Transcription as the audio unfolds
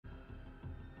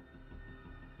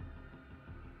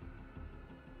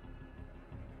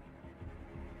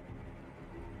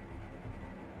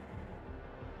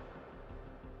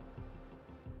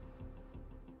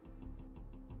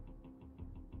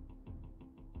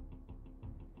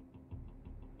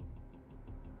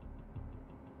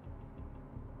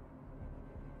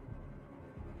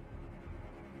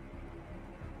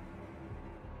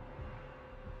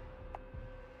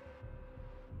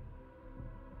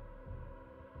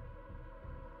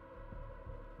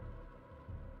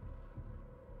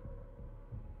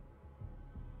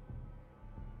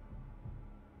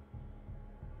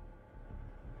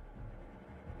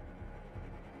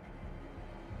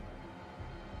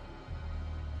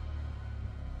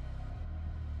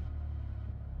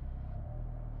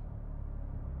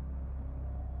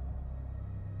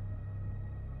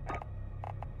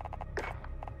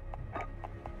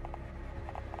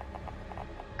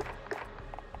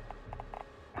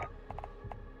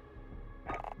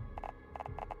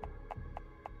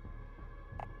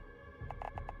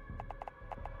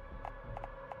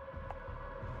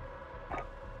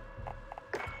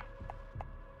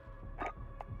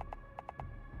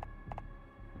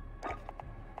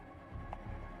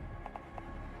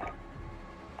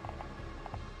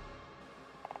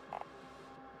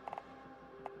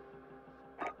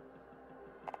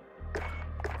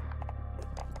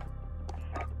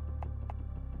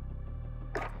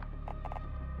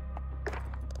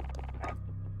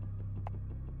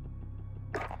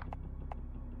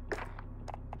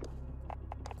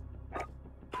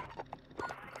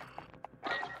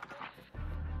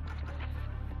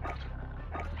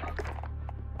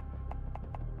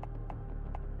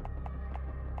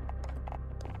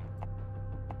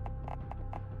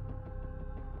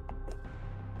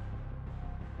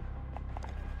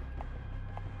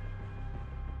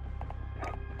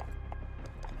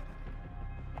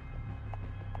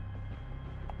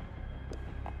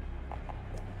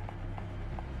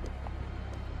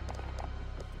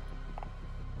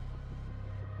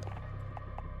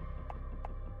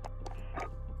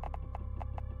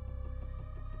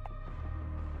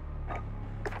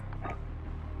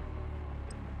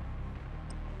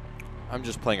I'm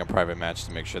just playing a private match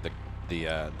to make sure the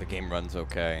game runs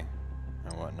okay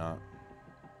and whatnot.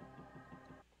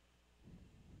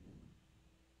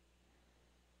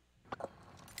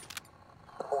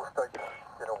 All stations,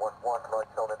 011,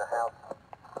 lights on in the house.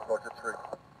 Roger 3.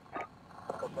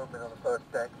 Got movement on the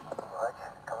first deck. Right,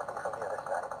 coming in from the other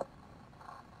side.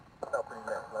 Opening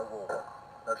left, no water,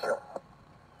 no shot.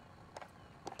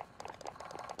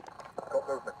 Got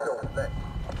movement, still on the deck.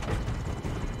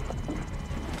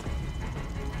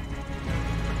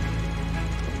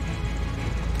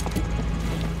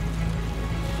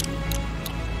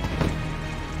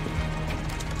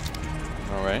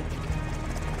 All right.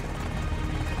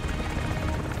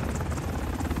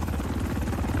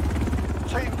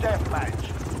 Team deathmatch.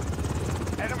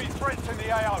 Enemy threats in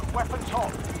the AO. Weapons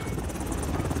hot.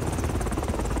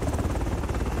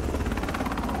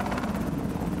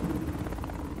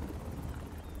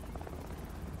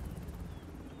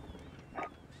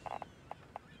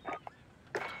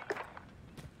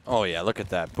 Oh yeah, look at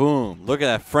that. Boom. Look at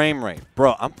that frame rate.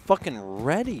 Bro, I'm fucking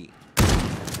ready.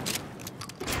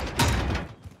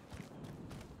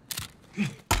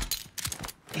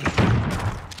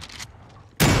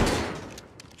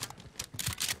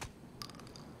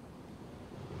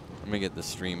 Let me get the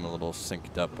stream a little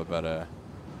synced up about a...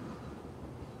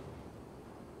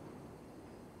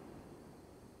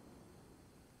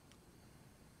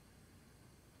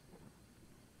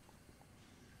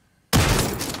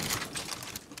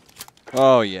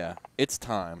 Oh yeah, it's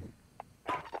time.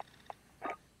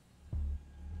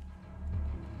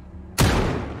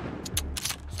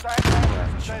 Stand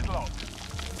down. Deadlock.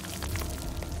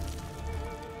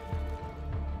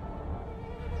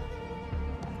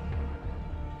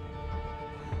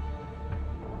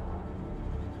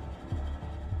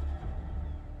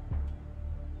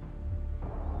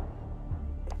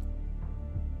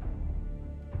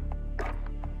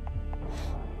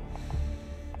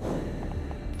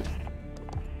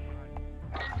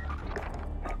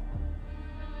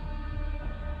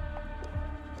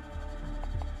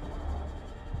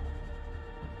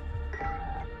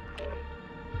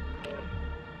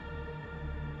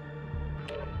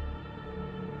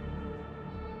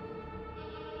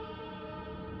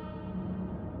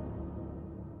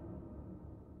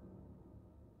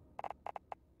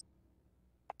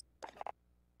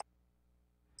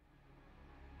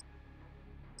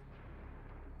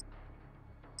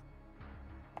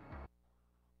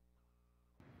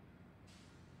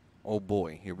 Oh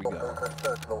boy, here we go. Check,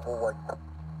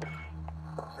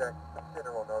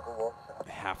 consider on overwatch.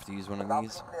 I have to use one of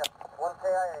these. One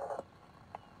KIA.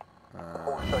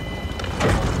 All stations,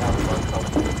 011.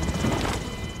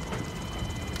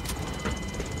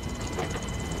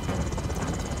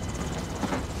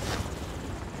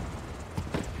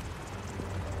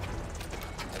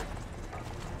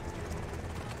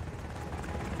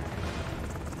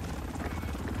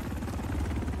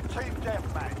 Team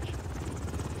deathmatch.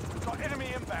 We've got enemy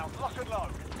inbound. Lock and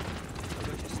load.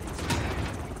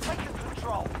 Taking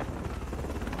control.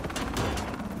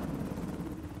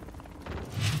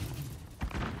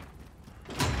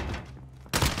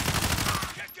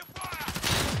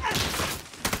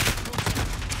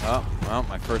 Oh, well,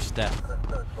 my first death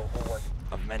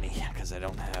of many, because I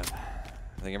don't have...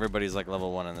 I think everybody's like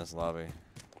level 1 in this lobby.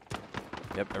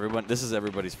 Yep, everyone. This is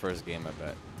everybody's first game, I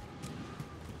bet.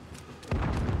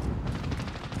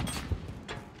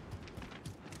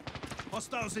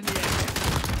 Hostiles in the area.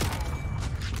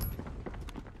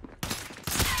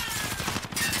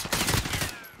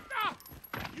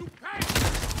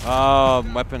 Oh,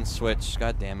 weapon switch.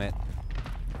 God damn it.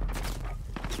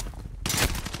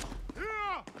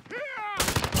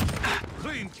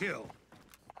 Clean kill.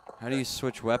 How do you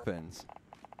switch weapons?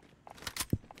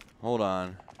 Hold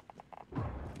on.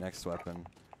 Next weapon.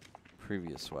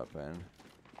 Previous weapon.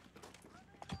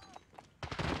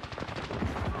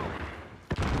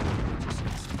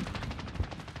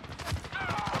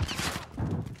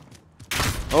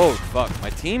 Oh, fuck. My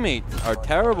teammates are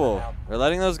terrible. They're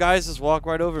letting those guys just walk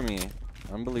right over me.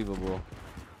 Unbelievable.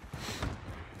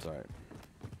 Sorry.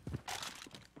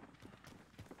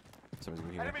 Somebody's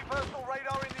gonna hear me. Enemy personal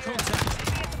radar in the air.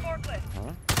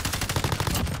 Huh?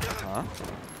 Huh?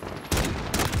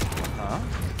 Huh?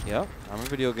 Yep, I'm a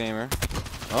video gamer.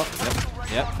 Oh,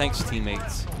 yep. Yep, thanks,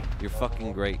 teammates. You're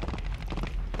fucking great.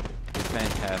 You're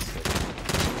fantastic.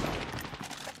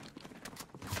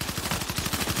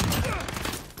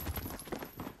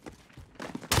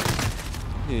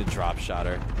 You need a drop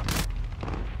shotter.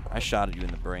 I shot at you in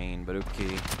the brain, but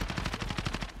okay.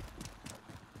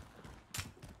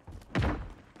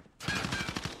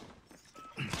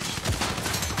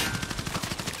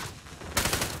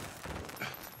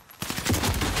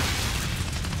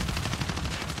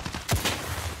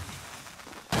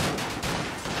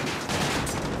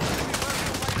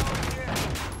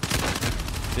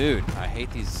 Dude, I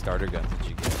hate these starter guns that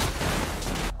you get.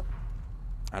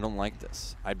 I don't like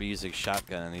this. I'd be using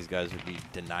shotgun and these guys would be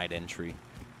denied entry.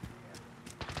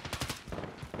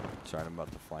 Sorry, I'm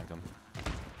about to flank them.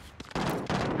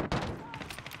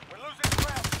 We're losing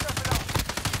ground. Step it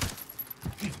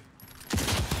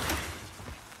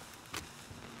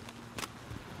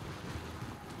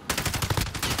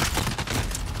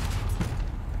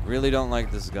up. Really don't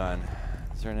like this gun.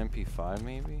 Is there an MP5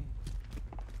 maybe?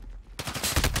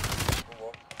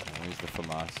 I'll use the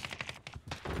FAMAS.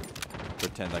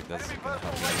 Pretend like that's gonna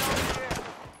help me.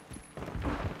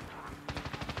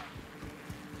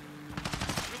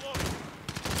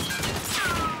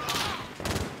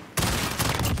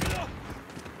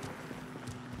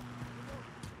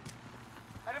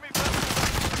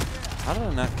 How did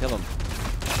I not kill him?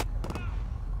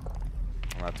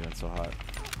 I'm not doing so hot.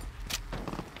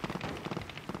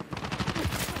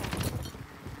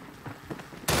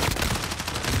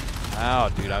 Ow,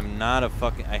 dude, I'm not a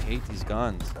fucking... I hate these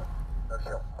guns.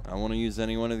 I want to use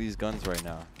any one of these guns right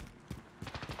now.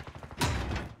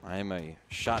 I am a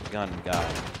shotgun guy.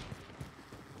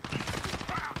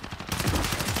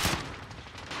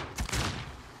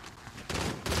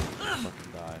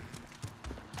 Fucking die.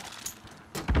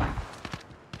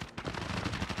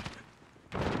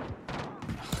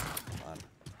 Come on.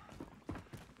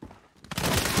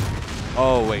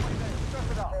 Oh, wait.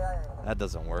 That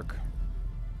doesn't work.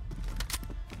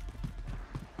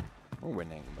 We're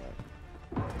winning, but...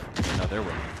 No, they're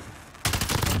winning.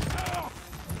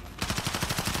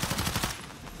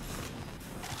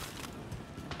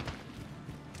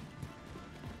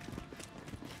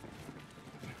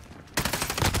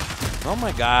 Oh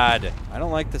my god! I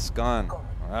don't like this gun.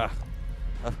 Ugh.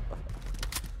 I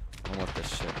don't want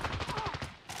this shit.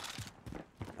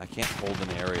 I can't hold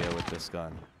an area with this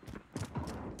gun.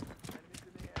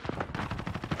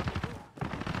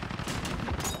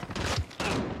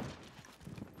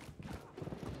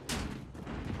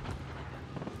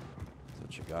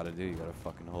 Gotta do, you gotta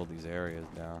fucking hold these areas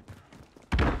down.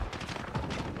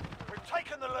 We've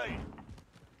taken the lead.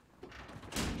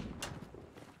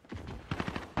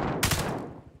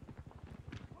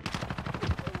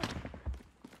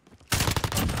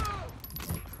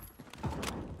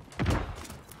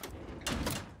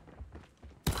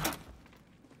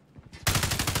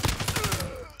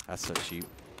 That's so cheap.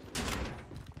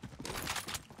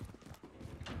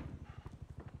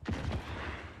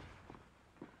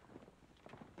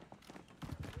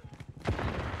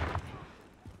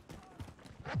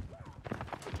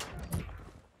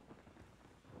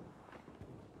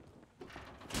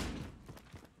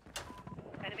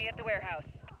 At the warehouse.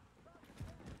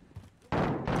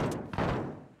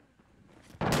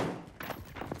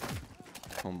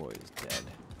 Homeboy is dead.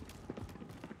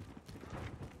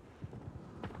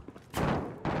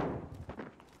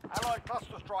 Allied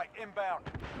cluster strike inbound.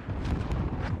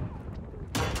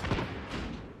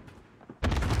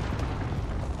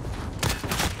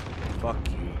 Fuck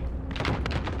you.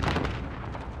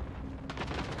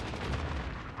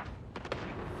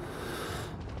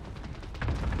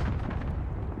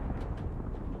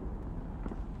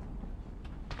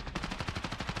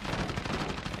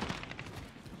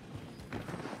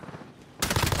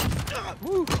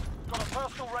 Woo. Got a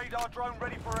personal radar drone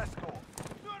ready for escort.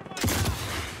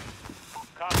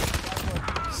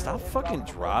 Stop fucking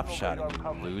drop shotting,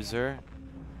 you loser.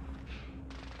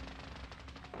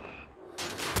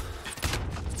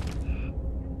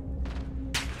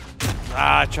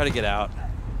 Ah, try to get out.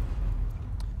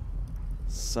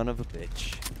 Son of a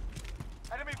bitch.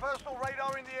 Enemy personal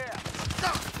radar in the air.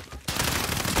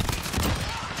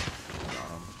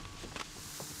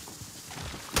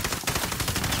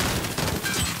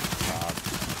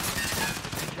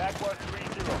 Jaguar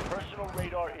 3-0, personal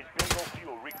radar is bingo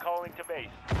fuel. Recalling to base.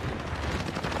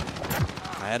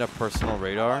 I had a personal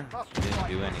radar. Didn't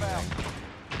do anything.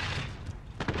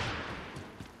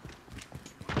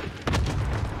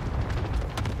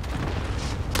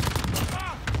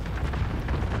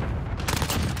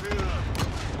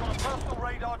 Got a personal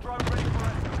radar drone ready for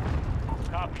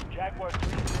escort. Copy. Jaguar 3-0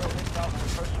 inbound for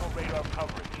personal radar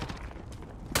coverage.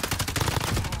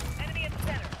 Enemy at the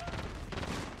center.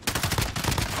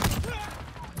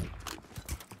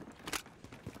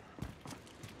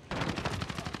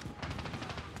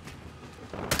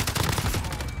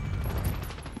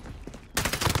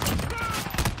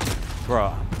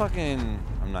 Bro,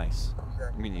 I'm nice.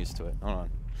 I'm getting used to it. Hold on.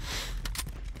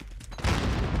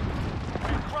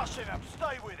 We're crushing them.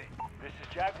 Stay with it. This is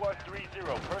Jaguar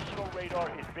 3-0. Personal radar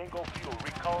is bingo fuel.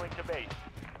 Recalling to base.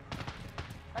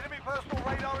 Enemy personal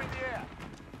radar in the air.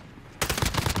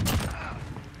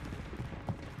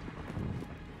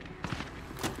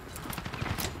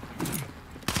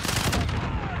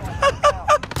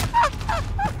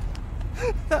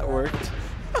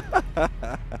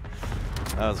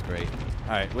 Great.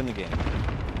 Alright, win the game.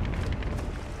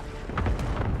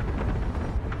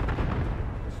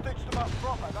 Stitched them up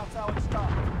proper, that's how it's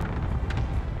done.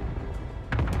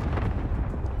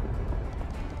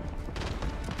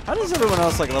 How does everyone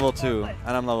else like level 2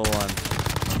 and I'm level 1?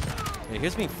 Yeah,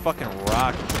 here's me fucking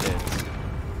rocking kids.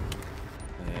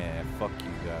 Yeah, fuck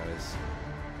you guys.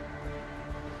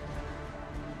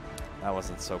 That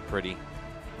wasn't so pretty.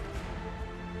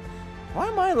 Why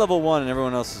am I level 1 and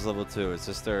everyone else is level 2? It's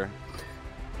just their...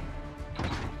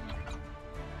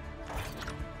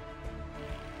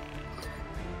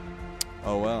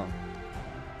 Oh well.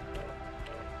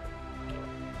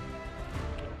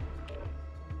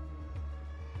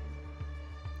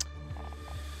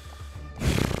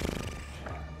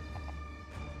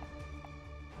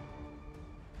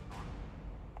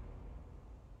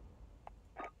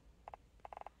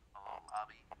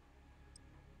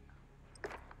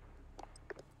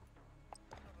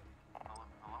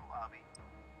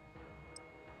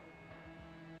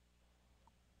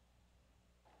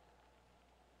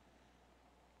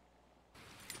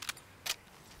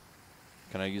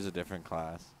 Can I use a different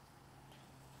class?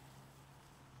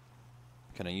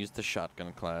 Can I use the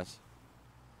shotgun class?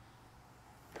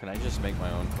 Can I just make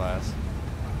my own class?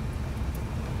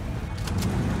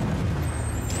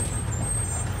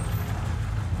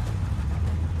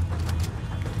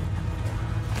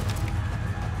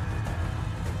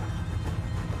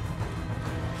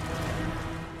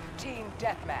 Team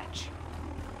deathmatch.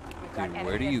 We've got Dude,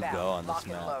 where do enemy you inbound. go on this Lock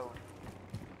and map? load.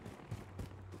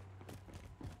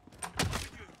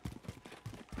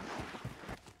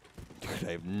 Dude,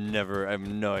 I have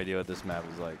no idea what this map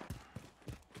is like.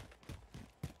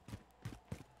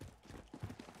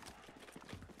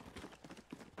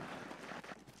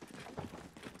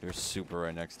 They're super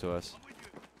right next to us.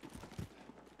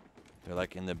 They're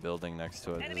like in the building next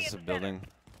to us. Is this a building?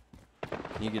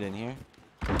 Can you get in here?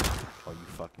 Oh, you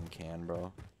fucking can,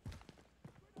 bro.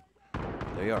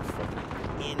 They are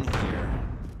fucking in here.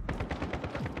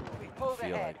 We I pulled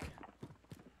feel ahead. like.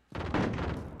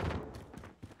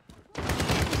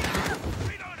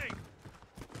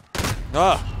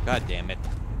 Oh, god damn it.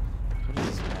 What is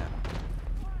this map?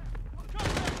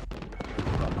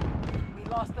 We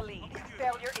lost the lead.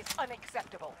 Failure is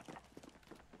unacceptable.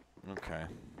 Okay.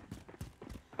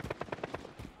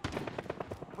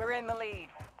 We're in the lead.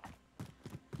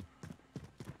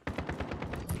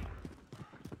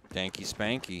 Danky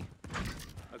spanky.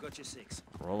 I got your 6.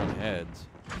 Rolling heads.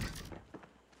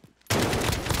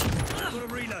 Got a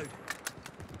reload.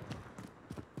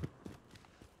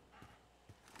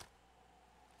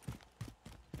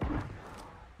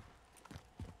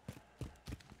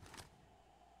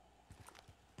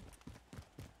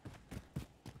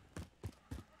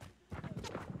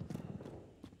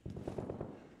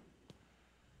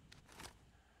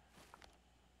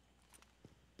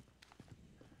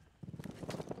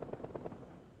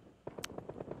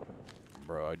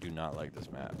 Bro, I do not like this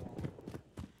map.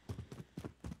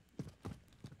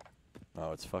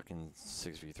 Oh, it's fucking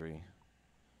 6v3.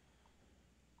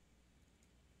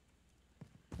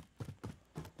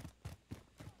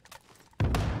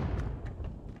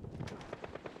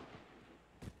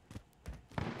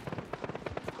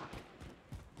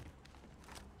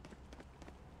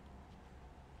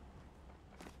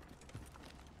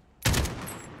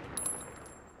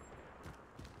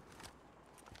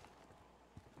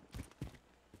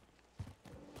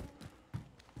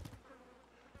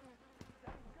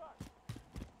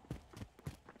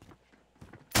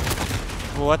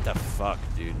 What the fuck,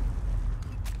 dude?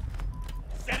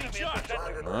 Setting shot.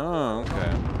 Oh,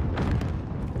 okay.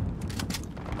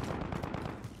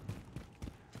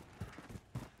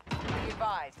 Be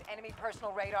advised, enemy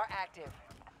personal radar active.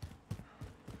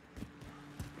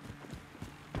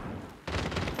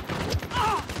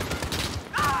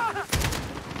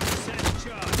 Set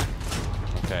charge.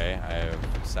 Okay, I have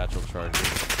satchel charges.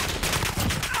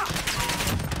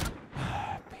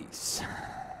 Peace.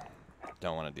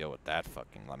 Don't want to deal with that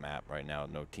fucking map right now.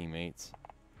 No teammates.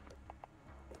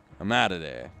 I'm out of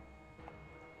there.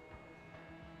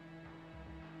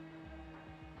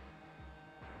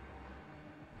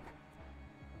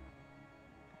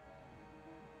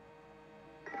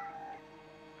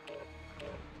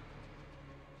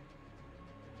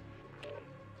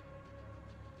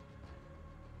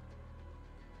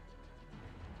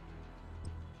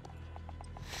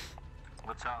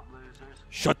 What's up, losers?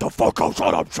 Shut the fuck up,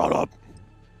 shut up, shut up!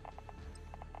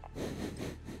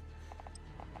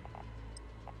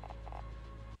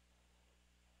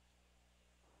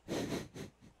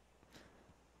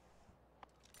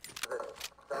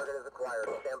 Target is acquired.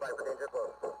 Stand by for danger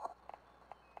close.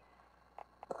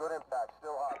 Good impact.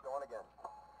 Still hot.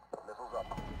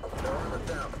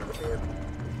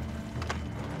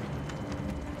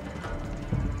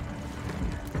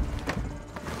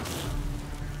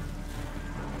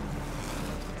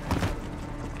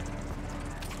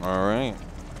 All right.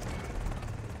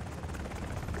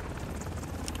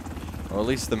 Well, at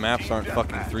least the maps aren't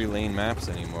fucking 3-lane maps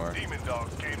anymore. Demon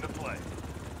dogs came to play.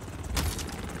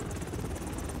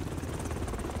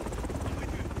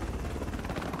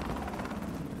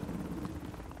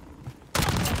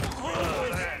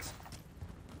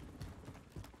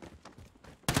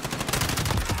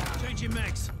 Changing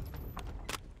mags.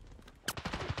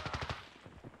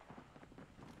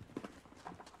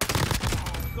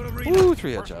 Got a reload. Ooh,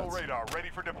 3 Personal headshots. radar ready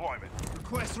for deployment.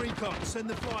 Request recon. Send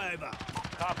the flyover.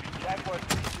 Copy. Jaguar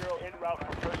 3-0 en route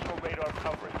for personal radar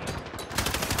coverage.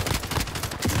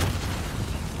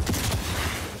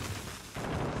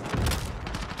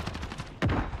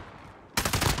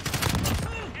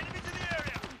 Enemies in the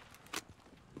area.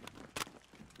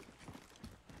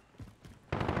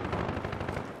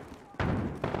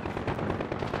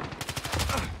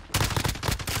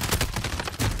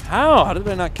 How? How did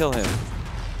I not kill him?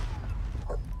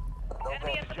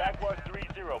 Jaguar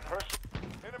 3-0.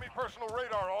 Enemy personal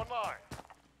radar online.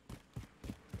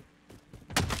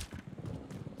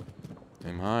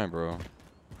 Aim high, bro.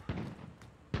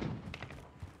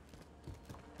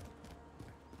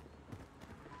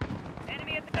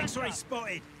 Enemy at the gun X-ray shop.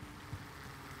 spotted.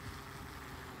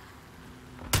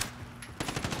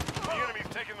 The enemy's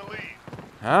taking the lead.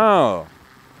 How?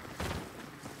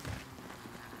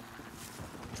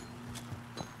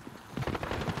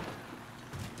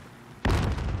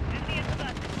 Enemy at the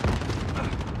gun.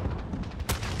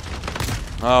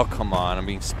 Oh, come on. I'm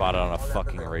being spotted on a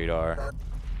fucking radar.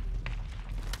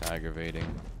 Aggravating.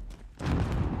 Enemy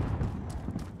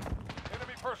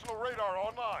personal radar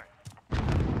online.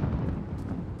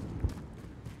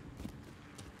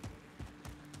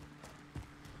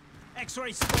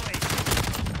 X-ray spotted.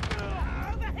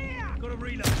 Over here. Got a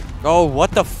reload. Oh,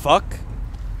 what the fuck?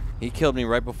 He killed me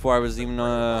right before I was even,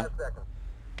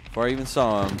 before I even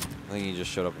saw him. I think he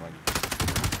just showed up like...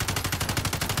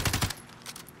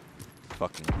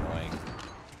 Fucking annoying.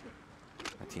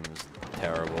 My team is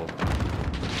terrible.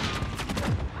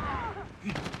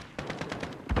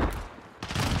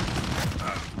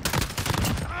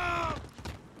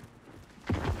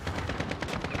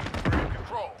 We're in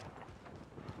control.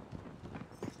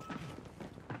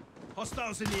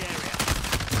 Hostiles in the area.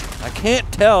 I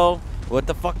can't tell what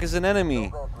the fuck is an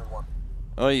enemy.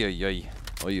 Oy, oy, oy.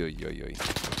 Oy, oy, oy, oy.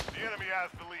 The enemy has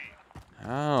the lead.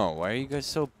 How? Why are you guys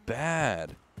so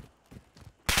bad?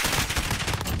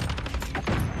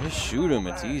 Just shoot him.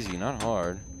 It's easy, not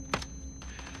hard.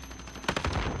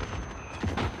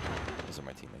 Those are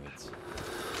my teammates.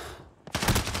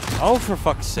 Oh, for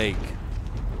fuck's sake!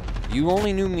 You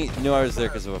only knew I was there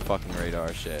because of a fucking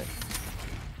radar shit.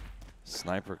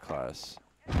 Sniper class.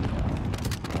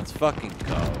 Let's fucking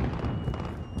go.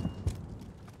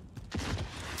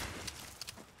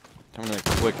 I'm gonna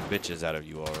quick bitches out of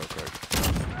you all real quick.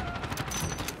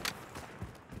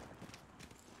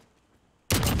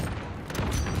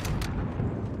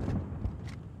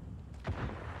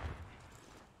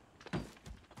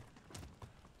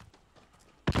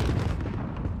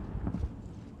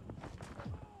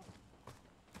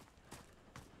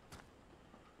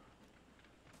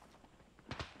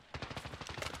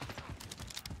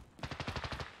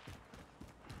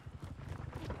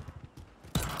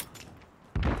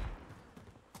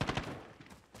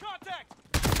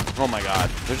 Oh my god,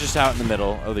 they're just out in the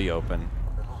middle of the open.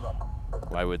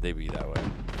 Why would they be that way?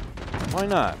 Why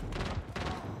not?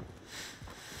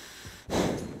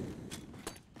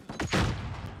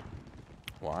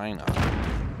 Why not?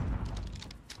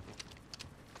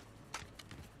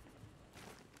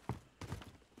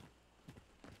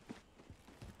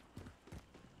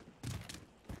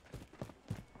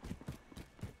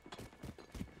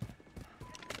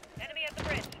 Enemy at the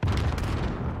bridge.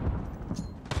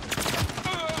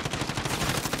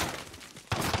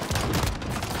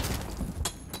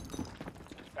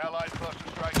 Allied cluster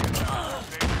strike inbound.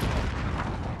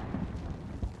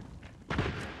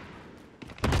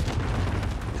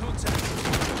 Contact.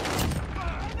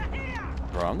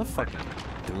 Bro, I'm the fucking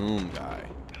Doom guy.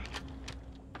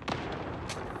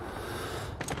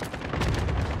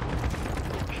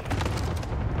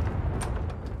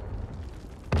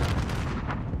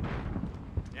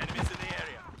 Enemies in the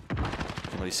area.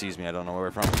 Somebody sees me, I don't know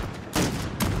where from.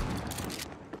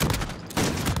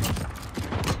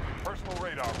 Personal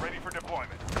radar ready for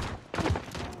deployment.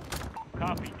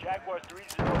 Copy. Jaguar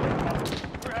 3-0 en route.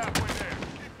 We're halfway there.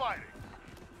 Keep fighting.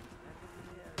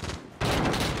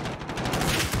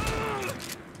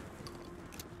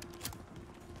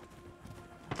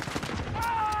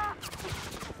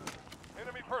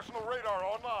 radar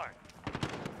online.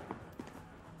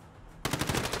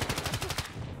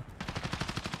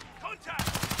 Contact!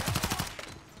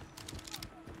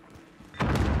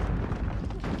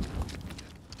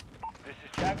 This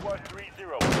is Jaguar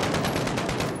 3-0.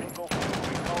 Bingo fuel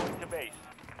recalling to base.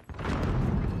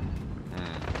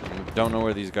 Don't know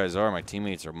where these guys are. My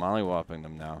teammates are mollywopping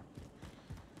them now.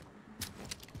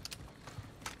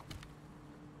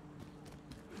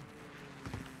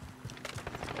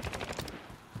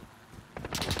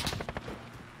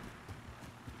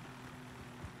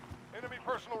 Enemy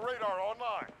personal radar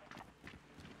online.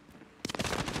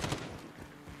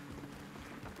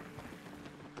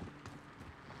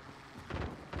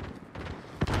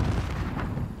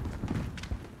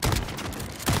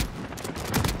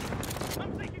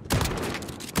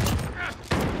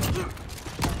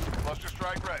 Cluster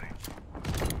strike ready.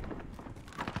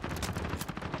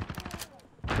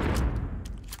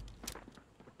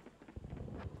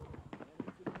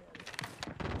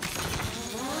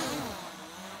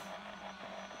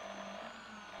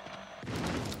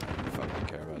 Fucking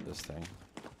care about this thing.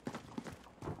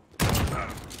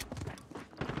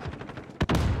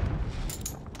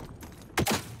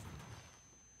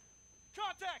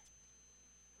 Contact!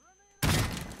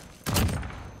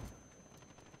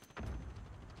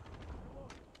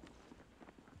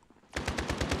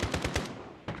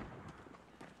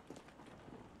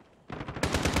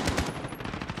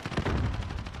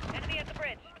 Enemy at the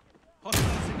bridge.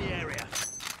 Hostiles in the area.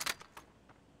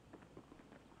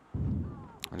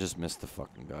 I just missed the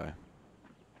fucking guy.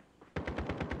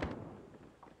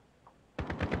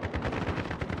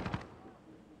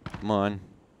 Come on.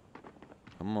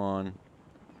 Come on.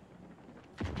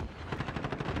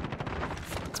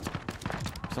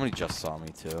 Somebody just saw me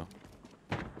too.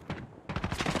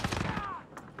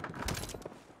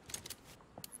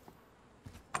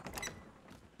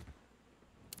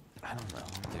 I don't know,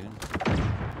 dude.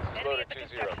 Enemy at the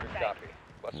construction site.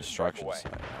 Construction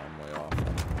site. I'm way off.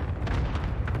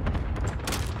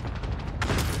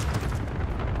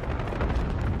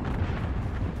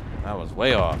 That was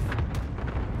way off.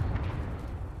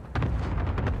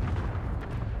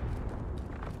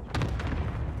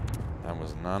 That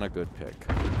was not a good pick.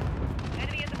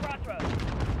 Enemy at the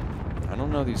crossroads. I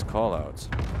don't know these callouts.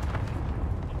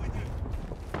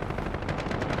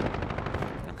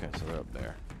 Okay, so they're up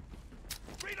there.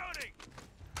 Reloading!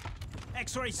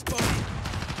 X-ray spotted.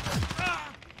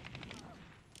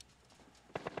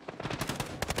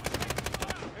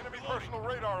 Enemy personal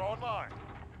radar online.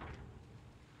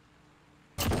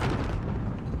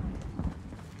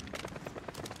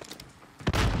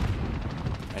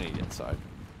 I need inside.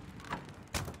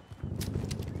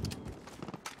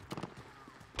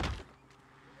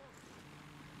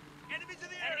 Enemies in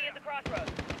the Enemy area! at the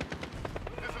crossroads.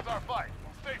 This is our fight.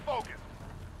 Stay focused.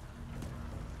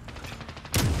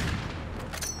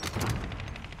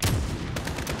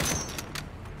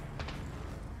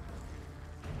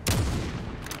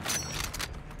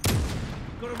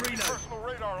 Got a reload. Personal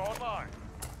radar online.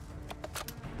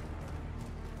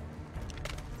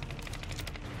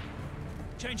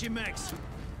 Changing mags.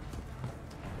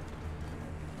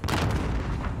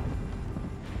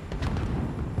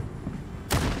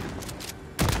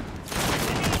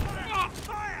 Oh,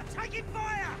 fire! Taking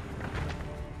fire!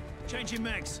 Changing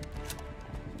mags.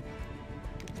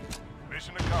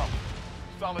 Mission accomplished.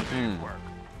 Solid day's work.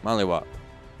 Mollywop.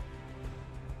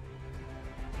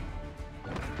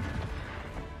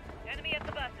 Enemy at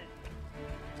the buses.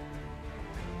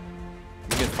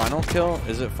 You get final kill?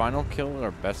 Is it final kill or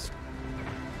best?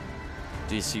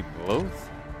 Do you see both?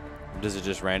 Or does it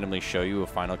just randomly show you a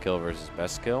final kill versus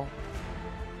best kill?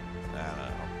 I don't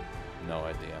know. No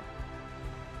idea.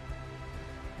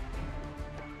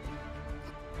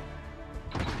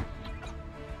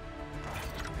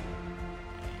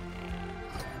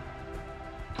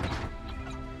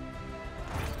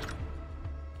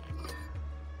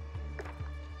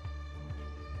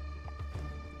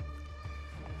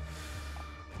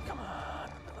 Come on,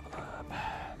 level up.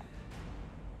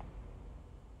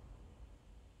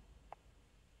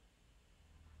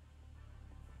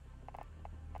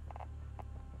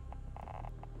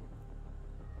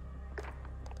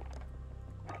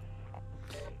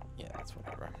 Yeah, that's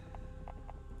whatever.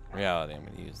 Reality, I'm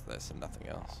gonna use this and nothing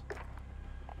else.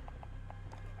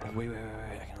 Wait,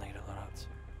 I can lay it a lot.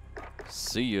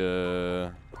 See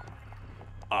ya.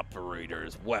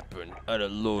 Operators, weapon, other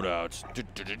loadouts.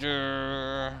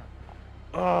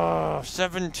 Oh,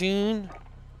 17?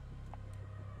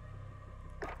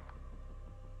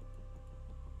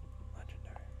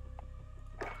 Legendary.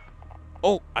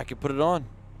 Oh, I can put it on.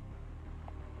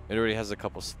 It already has a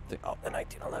couple. Oh, the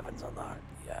 1911's unlocked.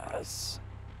 Yes.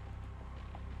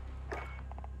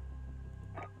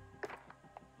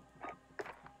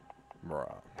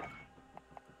 Bruh.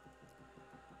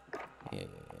 Yeah.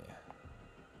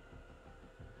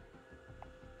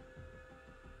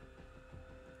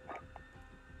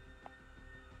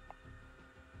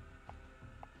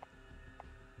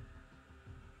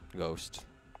 Ghost.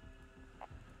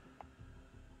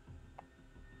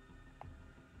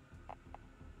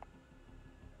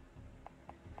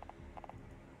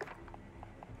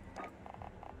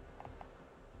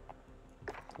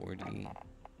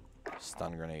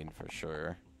 Stun grenade for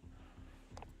sure.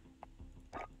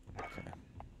 Okay.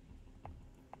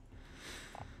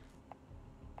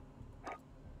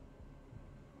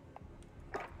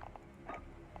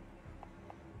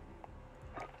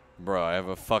 Bro, I have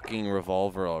a fucking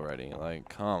revolver already. Like,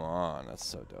 come on. That's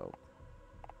so dope.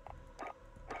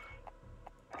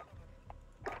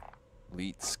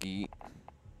 Leet skeet.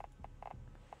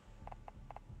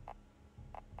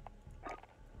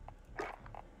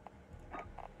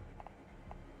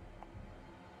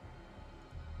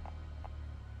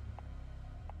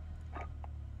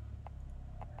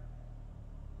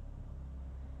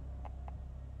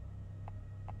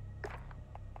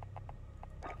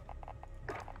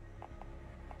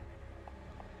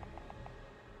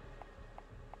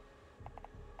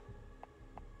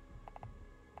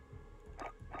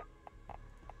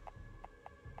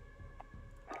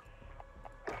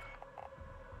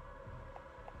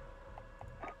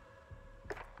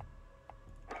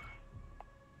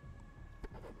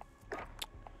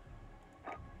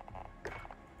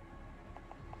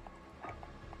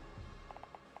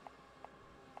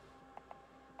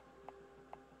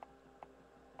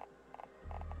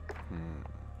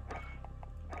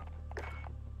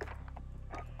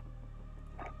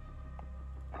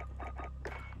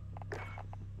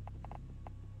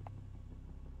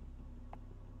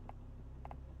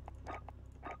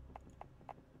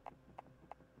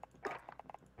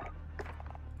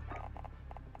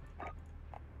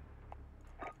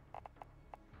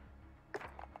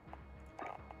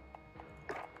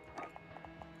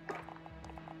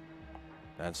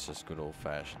 That's just good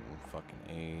old-fashioned fucking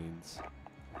AIDS.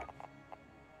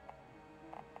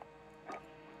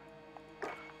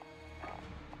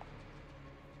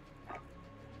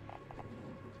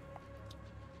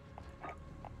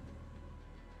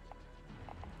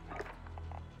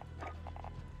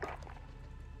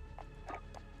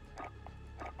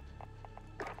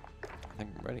 I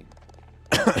think I'm ready.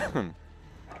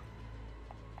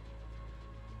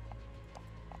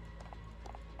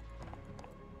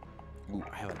 Ooh,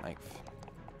 I have a knife.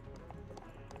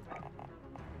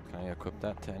 Can I equip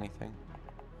that to anything?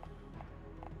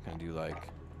 Can I do like...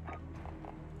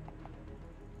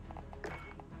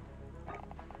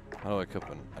 How do I equip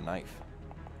a knife?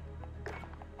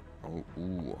 Oh,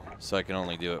 ooh. So I can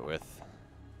only do it with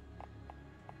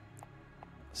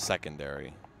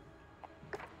secondary.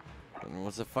 And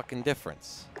what's the fucking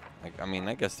difference? Like, I mean,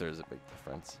 I guess there's a big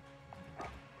difference.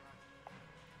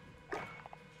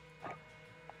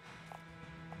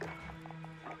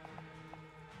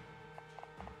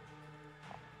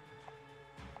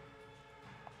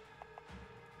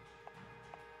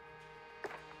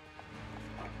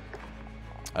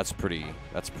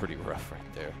 That's pretty rough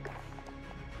right there.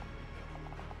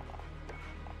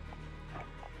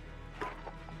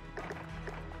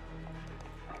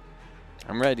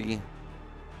 I'm ready.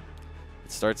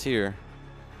 It starts here.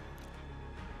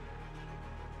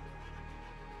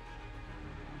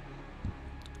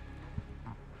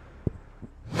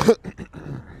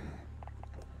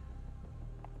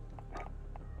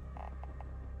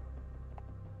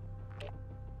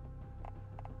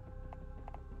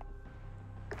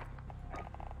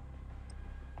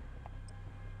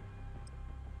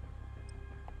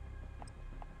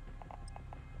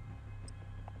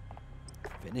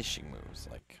 Finishing moves,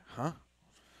 like, huh?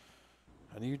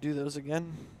 How do you do those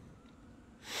again?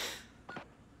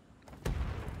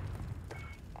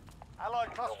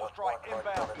 Allied cluster strike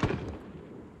inbound.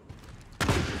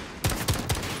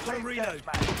 Team reload.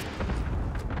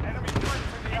 deathmatch. Enemy threats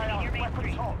in the AO.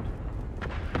 Weapons hot.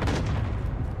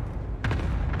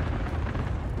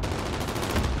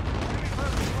 Enemy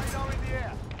personal radar in the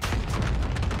air.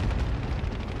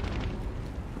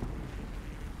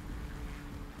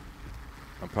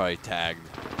 I'm probably tagged.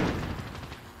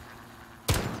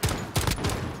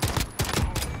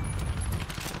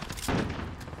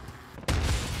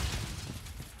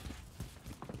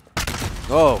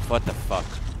 Oh, what the fuck?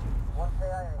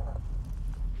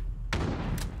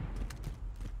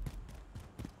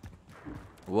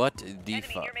 What the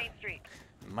fuck?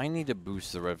 Might need to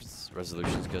boost the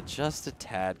resolution skill just a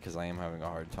tad because I am having a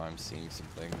hard time seeing some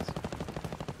things.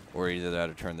 Or either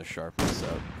that or turn the sharpness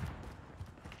up.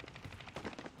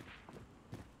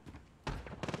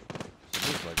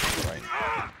 Seems like it's right.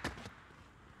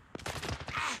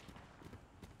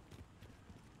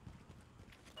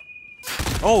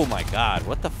 Oh my god,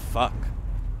 what the fuck?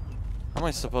 How am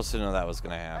I supposed to know that was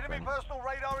gonna happen? Enemy personal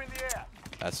radar in the air.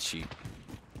 That's cheap.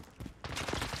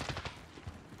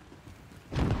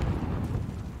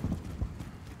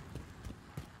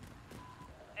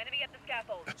 Enemy at the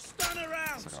scaffold. Stun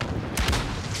around!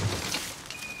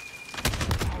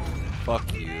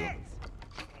 Fuck you. Enemy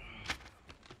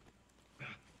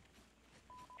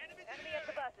at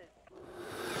the buses.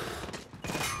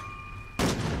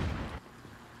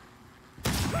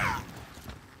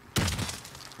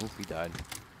 Oop, he died.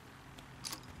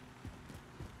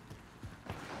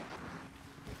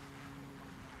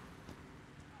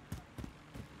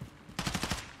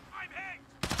 I'm hit!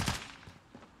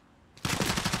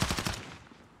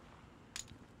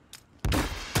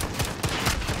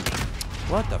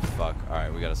 What the fuck?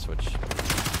 Alright, we gotta switch.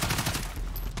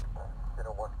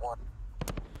 011.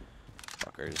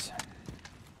 Fuckers.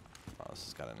 Oh, this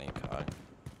has got an ACOG.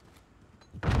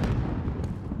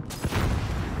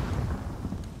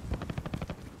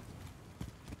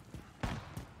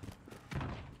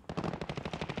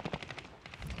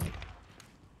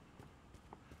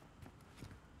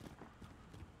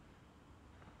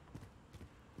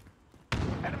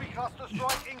 Enemy cluster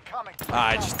strike incoming. Ah,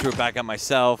 I just threw it back at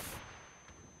myself.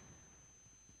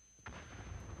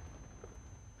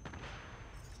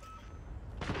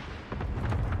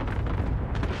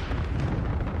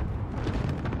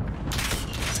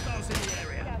 Stars in the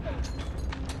area.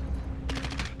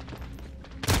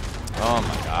 Oh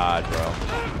my god, bro.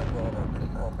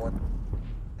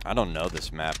 I don't know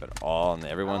this map at all, and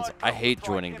everyone's. I hate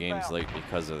joining games late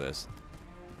because of this.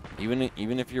 Even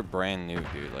if you're brand new,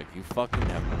 dude, like you fucking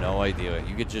have no idea.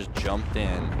 You get just jumped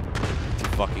in to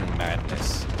fucking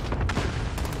madness.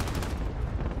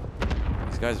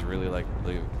 These guys really like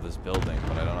leave this building,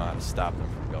 but I don't know how to stop them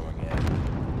from going in.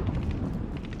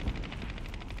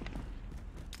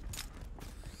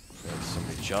 Like,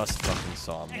 somebody just fucking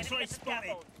saw me. Enemy at the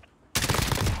scaffold.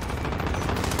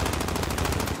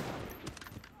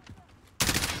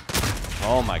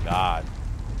 Oh my god.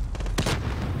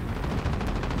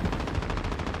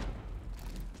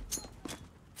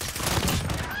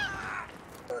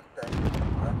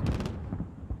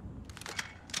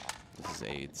 This is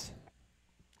AIDS.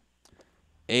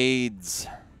 AIDS.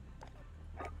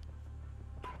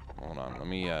 Hold on, let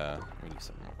me do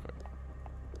something real quick.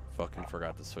 Fucking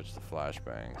forgot to switch the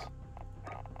flashbangs.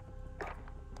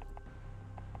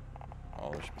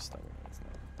 Oh, there should be stuff in this now.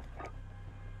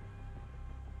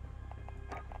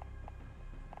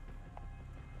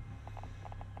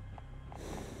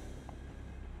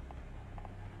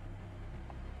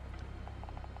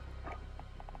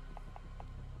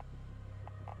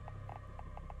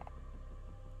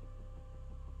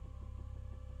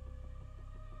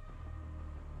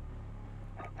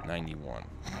 $91.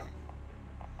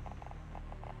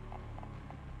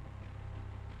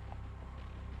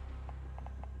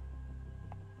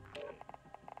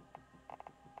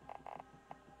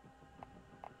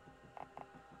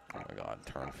 Oh my god,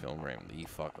 turn film rate the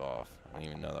fuck off. I didn't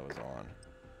even know that was on.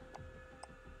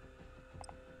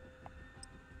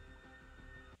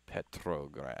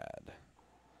 Petrograd.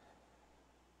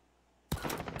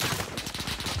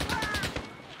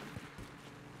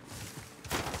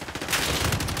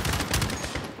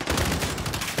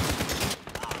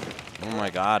 Oh my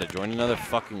god, I joined another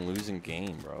fucking losing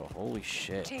game, bro. Holy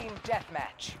shit. Team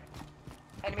deathmatch.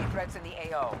 Enemy threats in the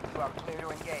AO. You are clear to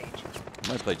engage. I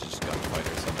might play just gunfight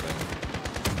or something.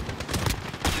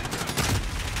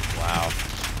 Wow.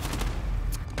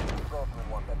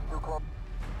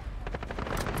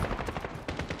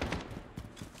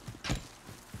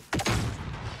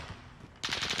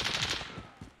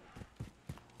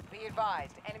 Be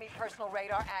advised, enemy personal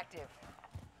radar active.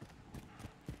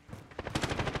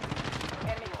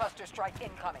 Enemy cluster strike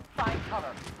incoming. Find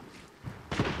cover.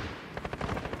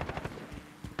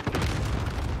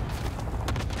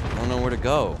 I don't know where to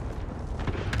go.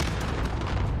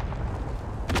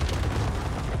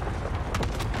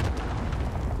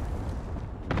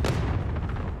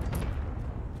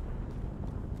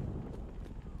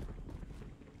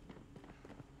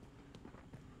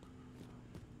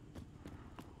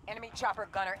 Enemy chopper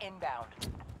gunner inbound.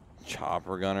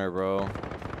 Chopper gunner, bro.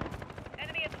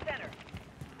 Enemy at the center.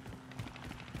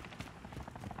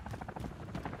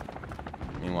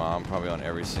 Meanwhile, I'm probably on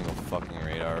every single fucking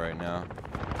radar right now.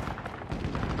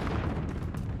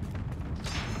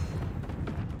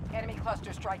 Enemy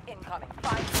cluster strike incoming.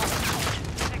 Find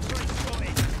cover. Excellent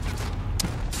spotting.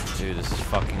 Dude, this is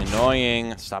fucking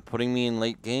annoying. Stop putting me in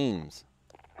late games.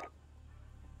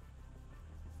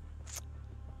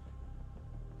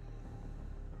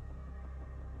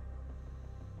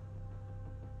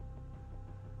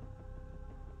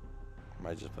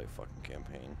 Might just play fucking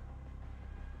campaign.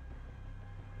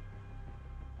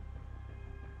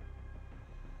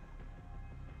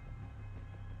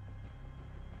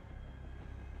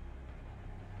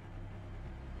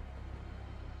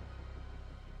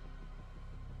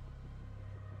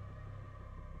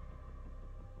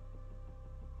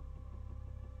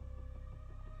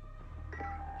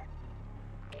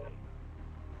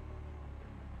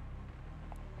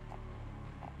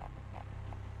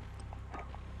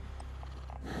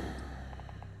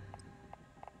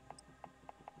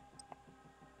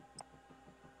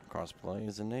 Crossplay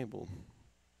is enabled.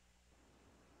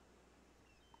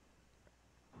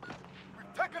 We've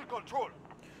taken control.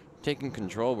 Taking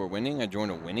control, we're winning. I joined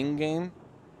a winning game.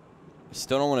 I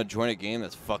still don't want to join a game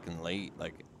that's fucking late.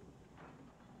 Like,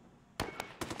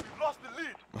 We've lost the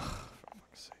lead. for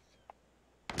fuck's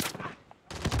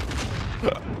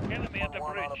sake. Enemy at the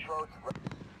bridge.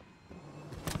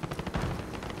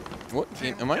 What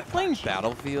game? Am I playing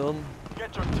Battlefield?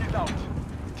 Get your teeth out.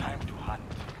 Time to hunt.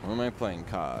 Or am I playing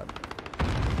COD?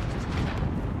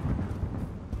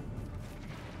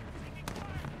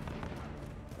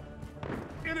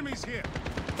 Enemies here.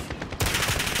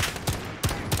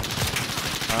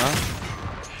 Huh?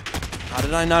 How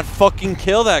did I not fucking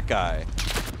kill that guy?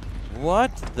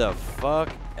 What the fuck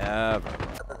ever?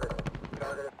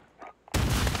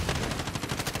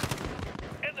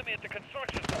 Enemy at the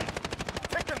construction site.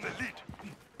 Taking the lead.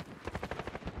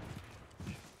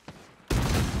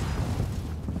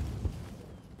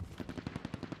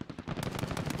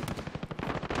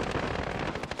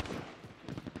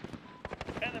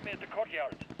 Enemy at the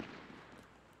courtyard.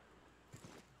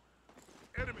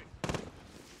 Enemy.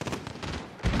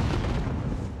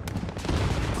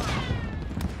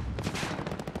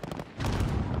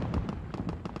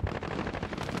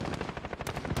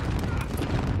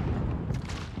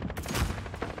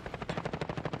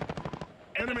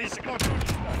 Enemy at the spotted. construction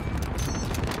site.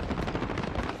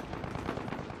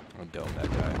 I'll dome that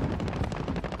guy.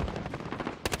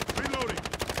 Reloading.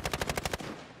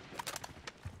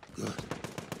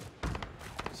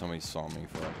 Somebody saw me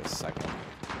for like a second.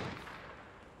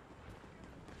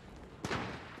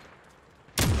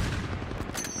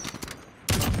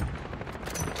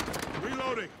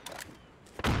 Reloading.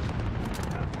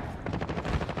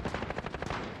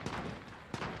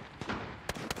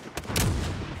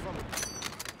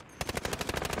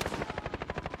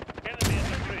 Enemy at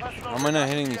the bridge. How am I not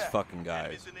hitting these fucking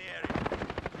guys? They're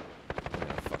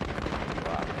gonna fucking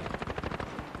rob me.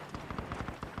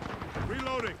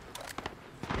 Reloading.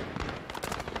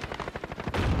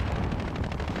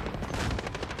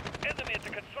 Enemy at the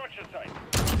construction site.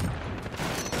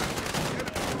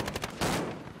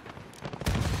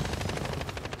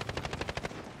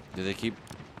 Do they keep?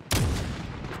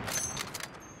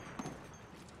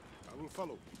 I will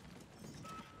follow.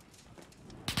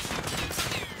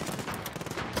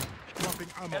 Dropping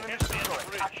ammo. Enemy at the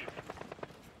bridge.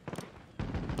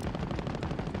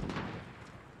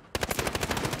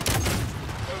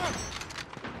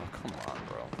 Oh, come on,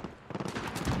 bro.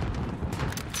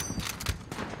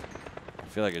 I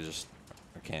feel like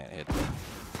I can't hit them.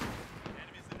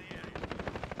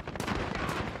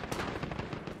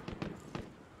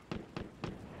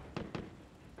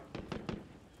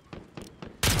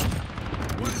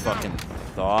 You fucking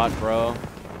thought, bro.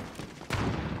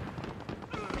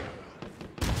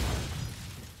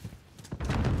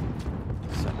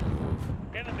 Send a move.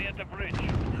 Enemy at the bridge.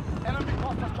 Enemy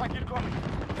cluster strike incoming.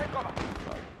 Take cover.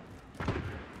 Bro,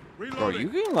 Reloading. you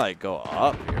can like go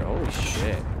up here. Holy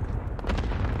shit.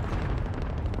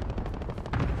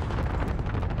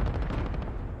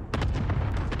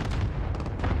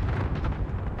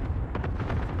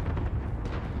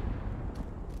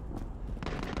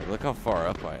 Like, look how far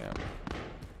up I am.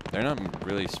 They're not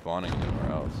really spawning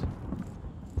anywhere else.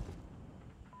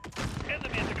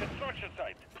 Enemy at the construction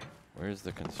site. Where's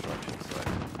the construction site?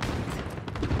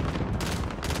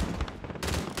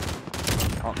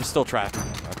 Oh, I'm still tracking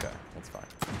him. Okay, that's fine.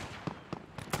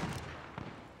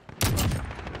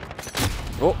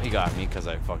 Oh, he got me because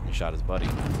I fucking shot his buddy.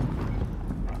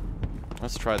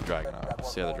 Let's try the Dragonov.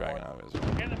 Let's see how the Dragonov is.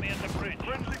 Enemy at the bridge.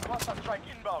 Friendly cluster strike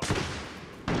inbound.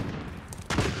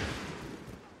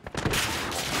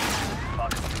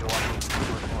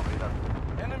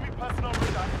 Enemy personal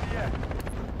radar in the air.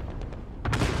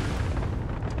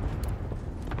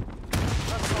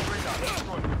 Personal radar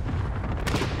destroyed.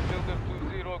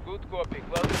 score pick.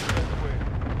 Well, this is the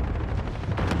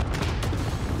word.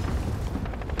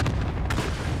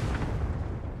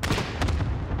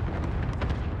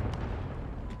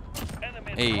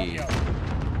 Enemy Hey. out.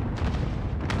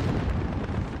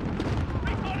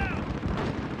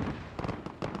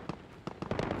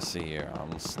 Let's see here.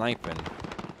 I'm sniping.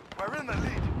 We're in the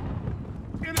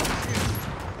lead. Enemy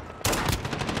here.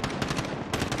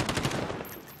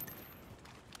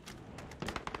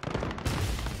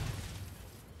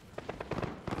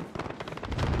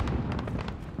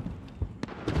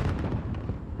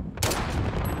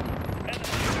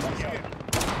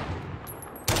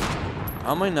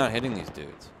 How am I not hitting these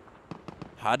dudes?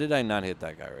 How did I not hit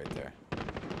that guy right there?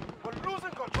 We're losing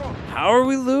control. How are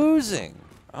we losing?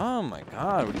 Oh my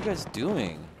god, what are you guys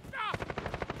doing?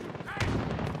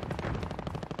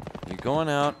 You're going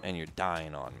out and you're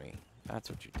dying on me. That's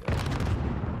what you do.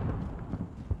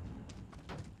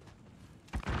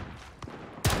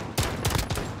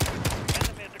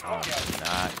 Enemy at the Oh, courtyard.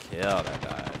 not killed, I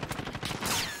died.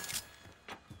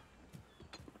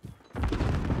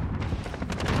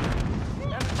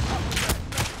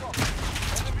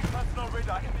 Enemy personal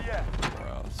radar in the air.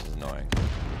 Bro, this is annoying.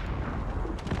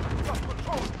 Lost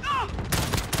control.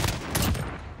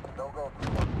 Don't go.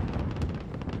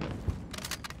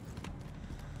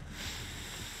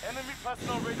 Enemy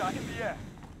personal radar in the air.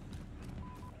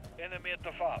 Enemy at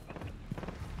the fob.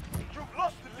 You've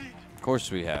lost the lead. Of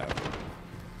course we have.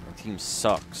 My team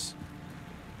sucks.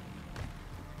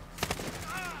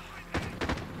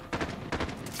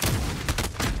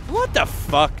 What the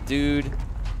fuck, dude? I'm not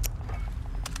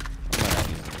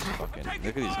using this fucking. Look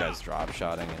at these guys drop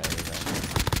shotting and everything.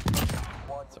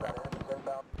 Sorry.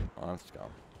 Oh, let's go.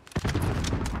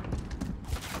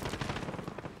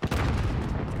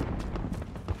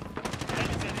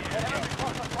 Enemy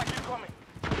contact incoming.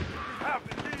 We have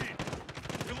the lead.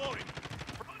 Reloading.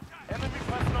 Enemy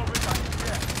personal radar in the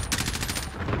air.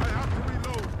 I have to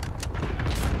reload.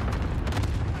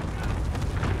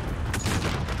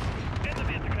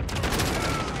 Enemy at the control.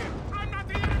 I'm not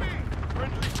the enemy.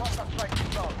 Friendly contact strike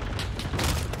inbound.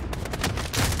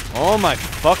 Oh my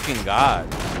fucking god.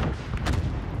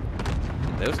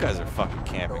 Those guys are fucking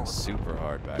camping super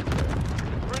hard back there.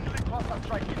 Friendly contact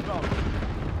strike inbound.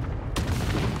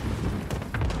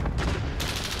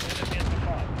 Enemy at the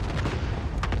fob.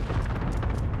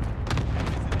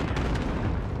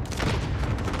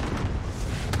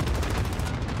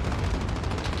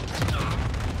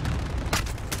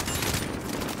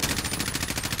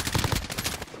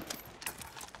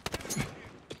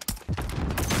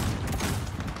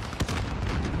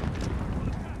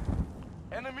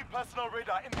 Enemy personal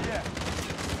radar in the air.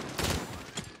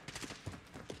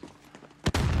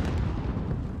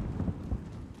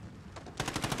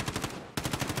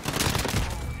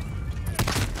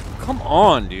 Come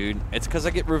on, dude. It's because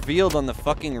I get revealed on the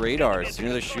fucking radar as soon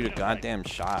as I shoot a goddamn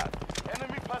shot.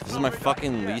 Enemy personal This is my radar in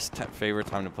fucking the air. least favorite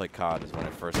time to play COD is when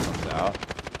it first comes out.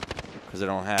 Because I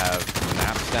don't have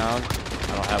maps down.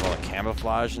 I don't have all the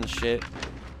camouflage and shit.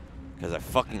 Because I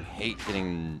fucking hate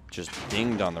getting just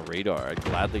dinged on the radar. I'd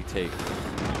gladly take...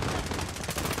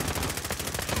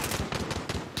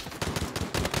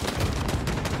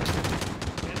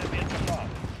 Enemy at the fob.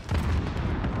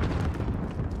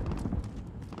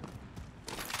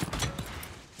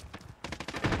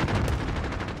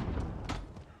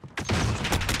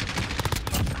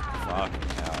 Fucking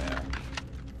hell, yeah.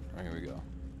 Right, here we go.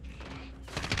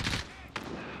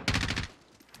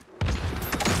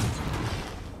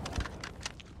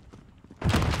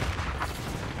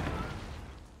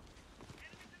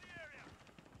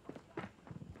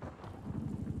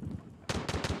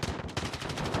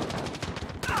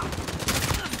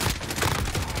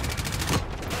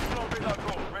 Personal radar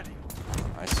go. Ready.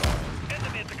 I saw it.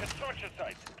 Enemy at the construction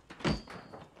site.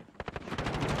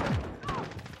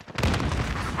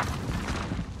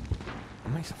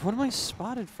 What am I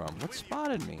spotted from? What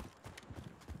spotted me?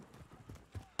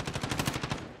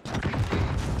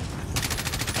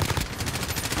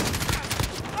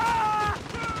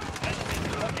 Enemy at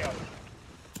the courtyard.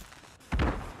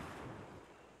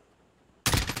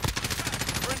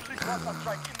 Friendly contact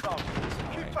strike inbound.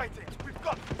 Keep fighting. We've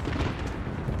got this.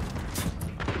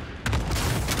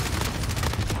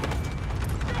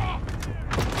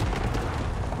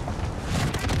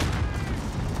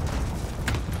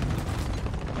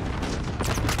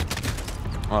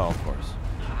 Oh, of course.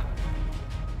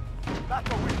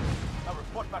 That's a win. Now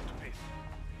report back to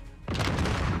base.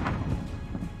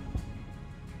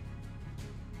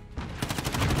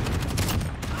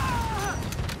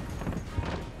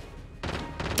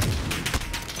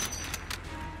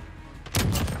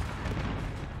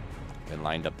 and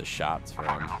lined up the shots for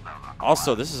him.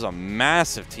 Also, this is a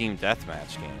massive team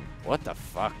deathmatch game. What the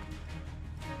fuck?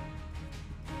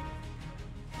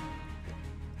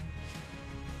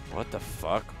 What the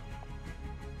fuck?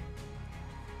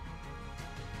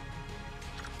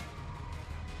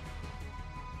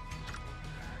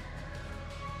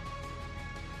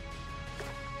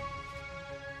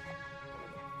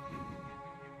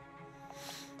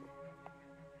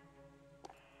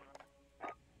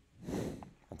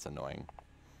 That's annoying.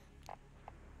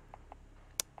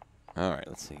 Alright,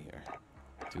 let's see here.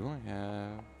 Do I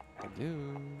have... I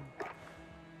do.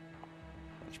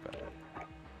 Much better.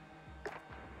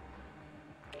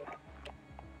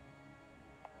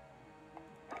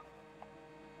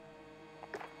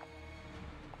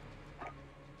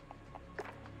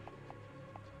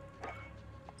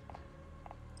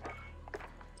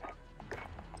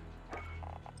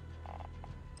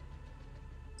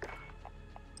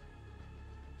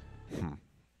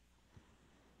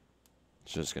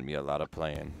 It's just gonna be a lot of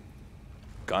playing.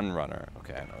 Gun Runner.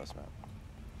 Okay, I know this map.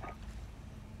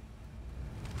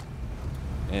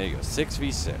 There you go.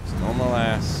 6v6. Normal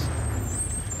ass.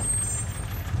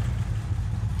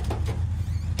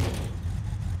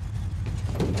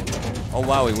 Oh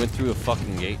wow, we went through a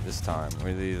fucking gate this time.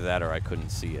 Either that or I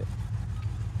couldn't see it.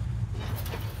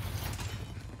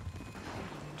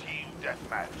 Team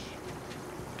deathmatch.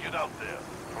 Get out there.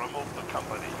 Promote the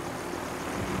company.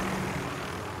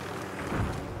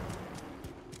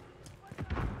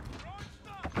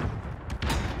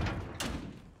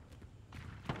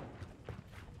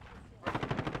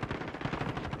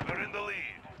 We're in the lead.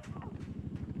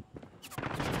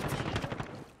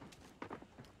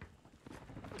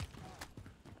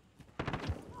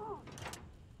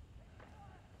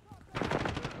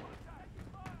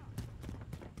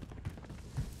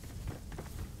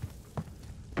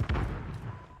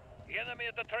 Enemy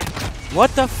at the train.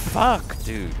 What the fuck,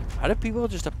 dude? How do people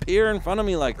just appear in front of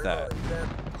me like that?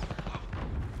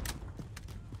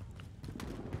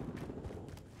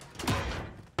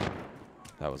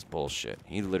 That was bullshit.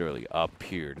 He literally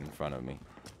appeared in front of me.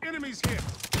 Enemies here.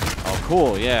 Oh,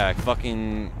 cool. Yeah, I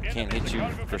fucking can't hit you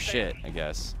for shit, I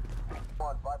guess.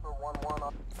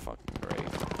 Fucking great.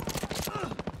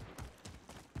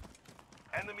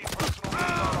 Enemy personal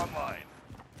radar online.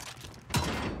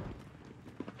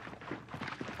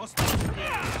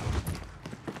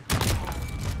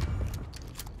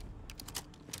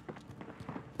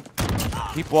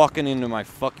 Keep walking into my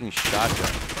fucking shotgun.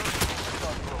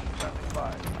 Standing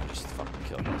by. I just fucking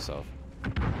killed myself.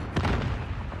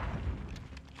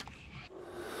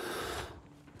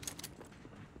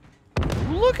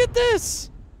 Look at this!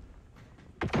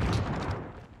 I'm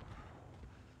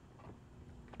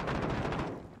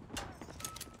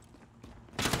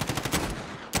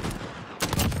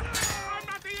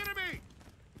not the enemy.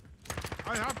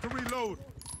 I have to reload.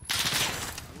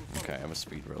 Okay, I have a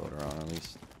speed reloader on at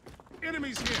least.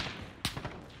 Enemies here.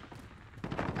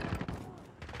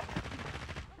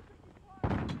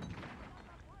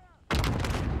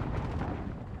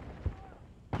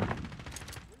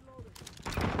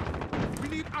 We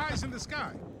need eyes in the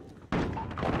sky.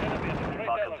 Enemy at the train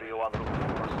Falcon element. 301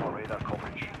 route. Personal radar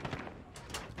coverage.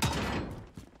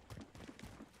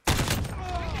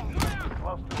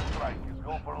 Cluster strike is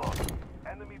go for launch.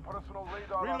 Enemy personal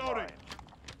radar Reloading. online.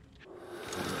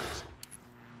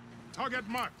 Target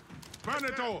marked. Burn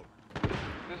it all.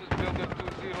 This is Builder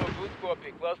 2-0, good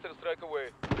copy. Cluster strike away.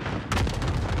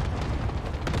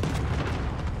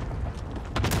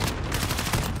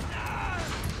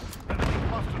 Enemy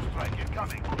cluster strike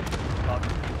incoming.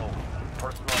 Cluster low.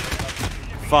 Personal radar.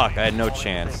 Fuck, I had no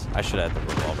chance. I should have had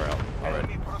the revolver out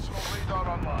already. Enemy personal radar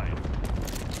online.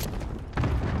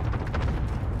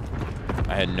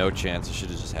 I had no chance. I should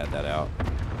have just had that out.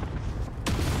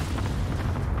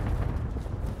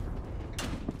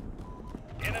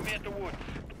 Enemy at the woods.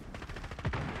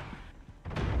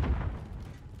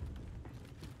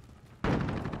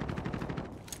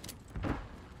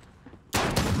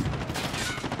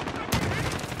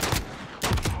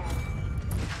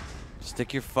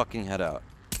 Stick your fucking head out.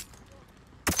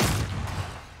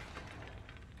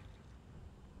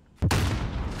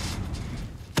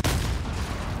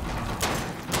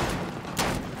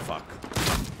 Fuck.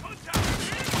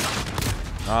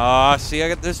 Ah, see,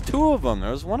 there's two of them.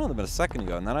 There was one of them a second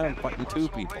ago, and then I'm fighting two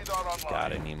people.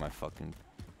 God, I need my fucking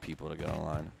people to get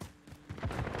online.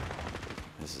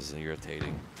 This is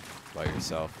irritating by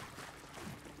yourself.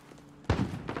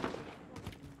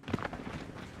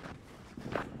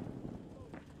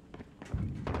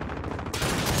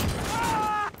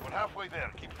 We're halfway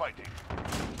there. Keep fighting.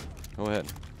 Go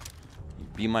ahead.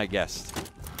 Be my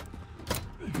guest.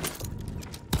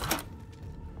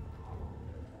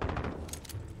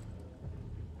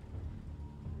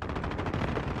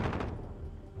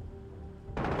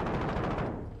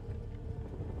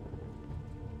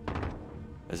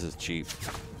 cheap.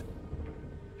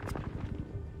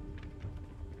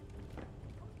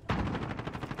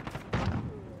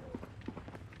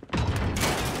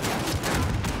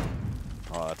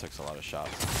 Oh, that takes a lot of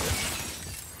shots.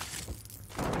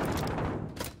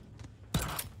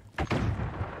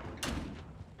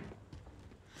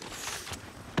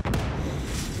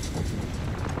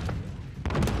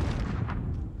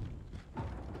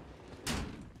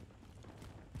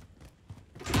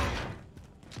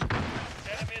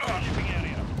 Enemy in the shipping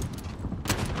area.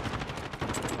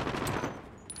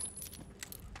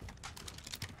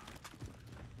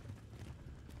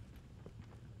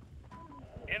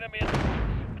 Enemy in the woods.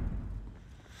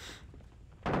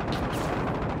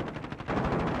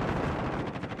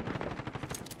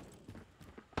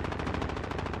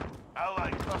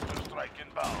 Allied cluster strike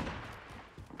inbound.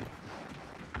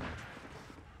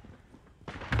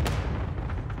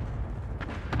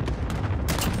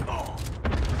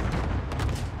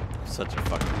 Such a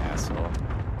fucking asshole.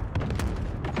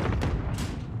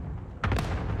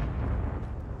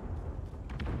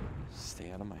 Stay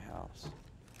out of my house.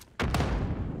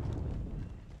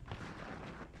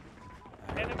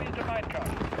 Enemy in the minecart.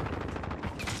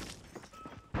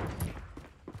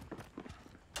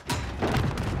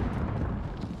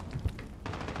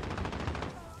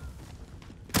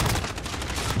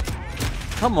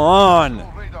 Come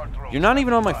on! Radar drone. You're not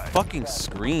even on my fucking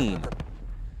screen.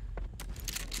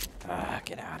 Ah,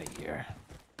 get out of here.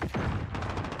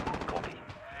 Copy.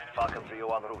 Falcon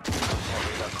 301 route.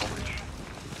 Radar coverage.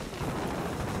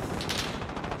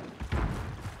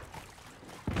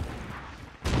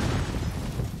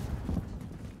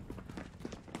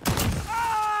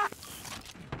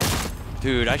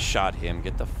 Dude, I shot him.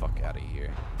 Get the fuck out of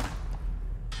here.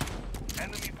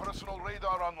 Enemy personal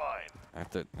radar online.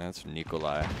 That's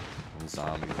Nikolai and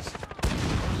zombies.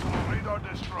 Personal radar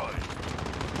destroyed.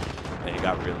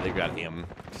 They got him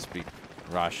to speak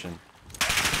Russian.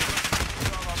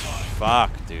 Radar online.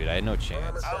 Fuck, dude, I had no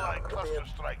chance. Allied cluster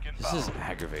strike This inbound. is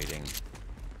aggravating.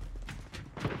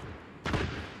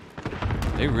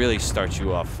 They really start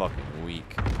you off fucking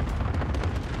weak. Enemy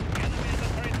in the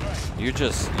train track. You're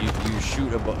just you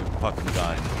shoot a fucking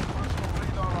gun. Personal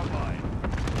radar online.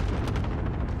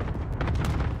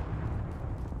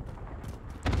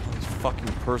 These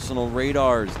fucking personal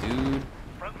radars, dude.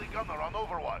 Friendly gunner on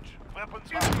Overwatch.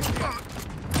 Weapons out.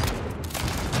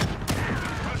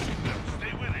 Rushing them.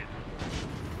 Stay with it.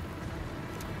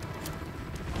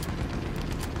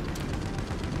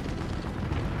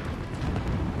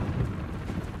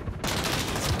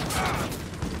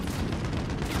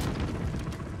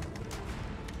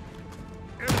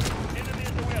 Enemy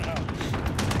in the warehouse.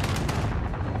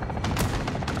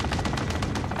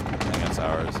 I think that's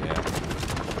ours, yeah.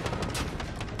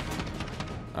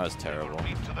 That was terrible.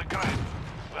 Beat to the grind.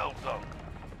 Well done.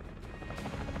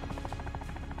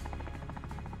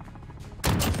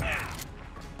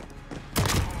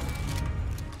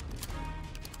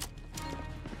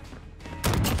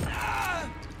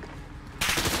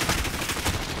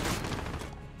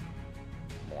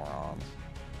 Morons.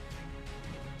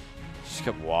 Just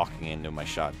kept walking into my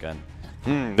shotgun.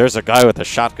 There's a guy with a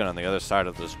shotgun on the other side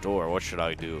of this door. What should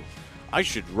I do? I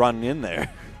should run in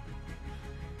there.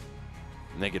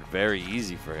 Make it very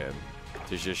easy for him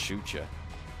to just shoot you.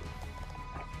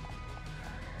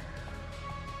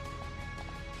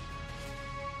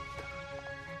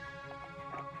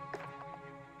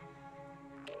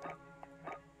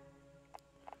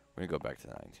 We're gonna go back to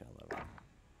 1911.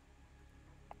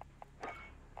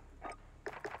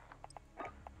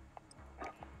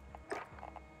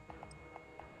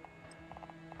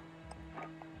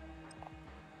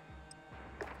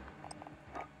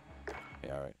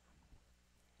 Yeah, all right.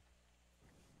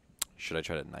 Should I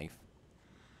try to knife?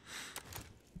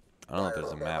 I don't know if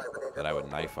there's a map that I would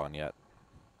knife on yet.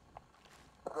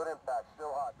 Good impact,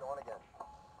 still hot, going again.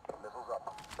 Missiles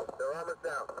up. Their armor's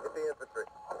down, hit the infantry.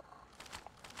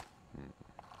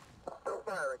 Still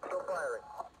firing, still firing.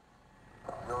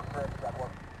 06, got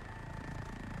one.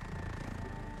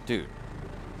 Dude.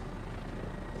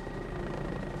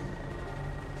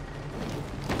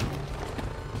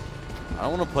 I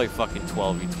don't want to play fucking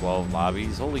 12v12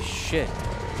 lobbies. Holy shit.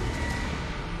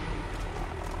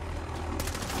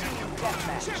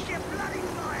 Check your bloody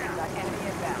fire! Got enemy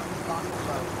inbound. Lock and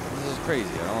load. This is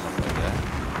crazy. I don't want to play that.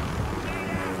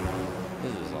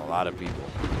 This is a lot of people.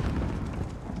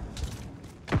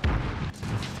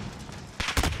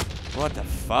 What the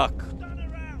fuck?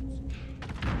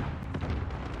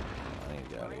 I need to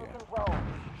get out of here.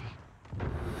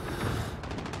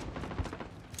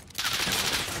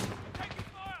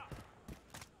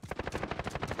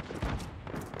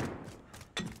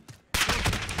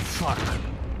 fuck?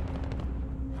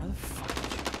 How the fuck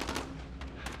did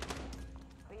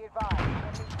you... Be advised,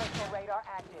 enemy personal radar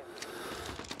active.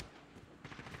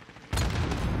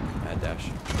 Mad dash.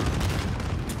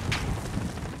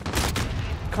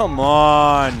 Come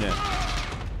on! Yeah,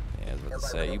 I was about to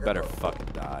say, you better fucking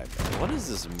die, bro. What is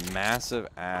this massive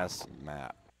ass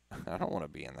map? I don't want to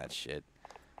be in that shit.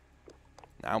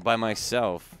 Now by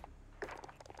myself. I'm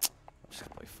just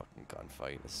gonna play fucking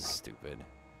gunfight. This is stupid.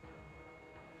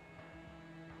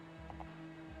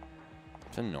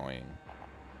 It's annoying.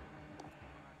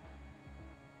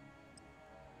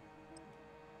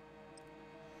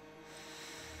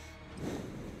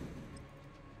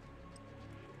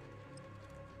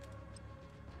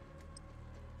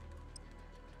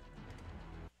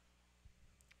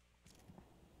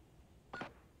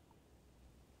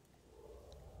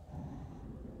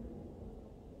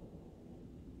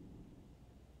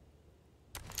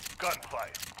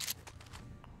 Gunfight.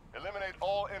 Eliminate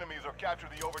all enemies or capture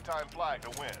the overtime flag to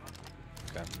win.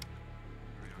 Okay.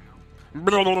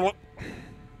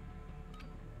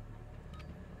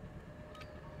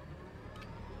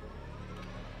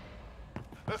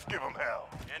 Let's give them hell.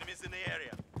 Enemies in the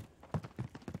area.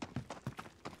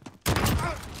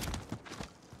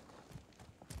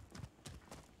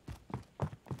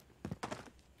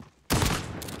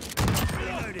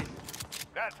 Reloading.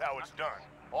 That's how it's done.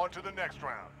 On to the next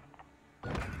round.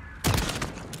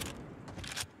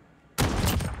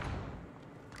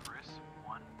 Chris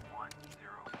 11057.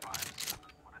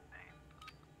 What a name.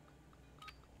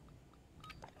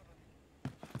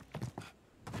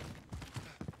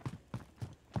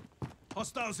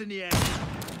 Hostiles in the air.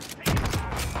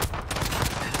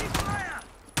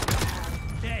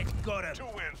 Dead. Got him. 2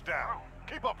 wins down.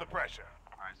 Keep up the pressure.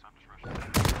 Alright, so I'm just rushing.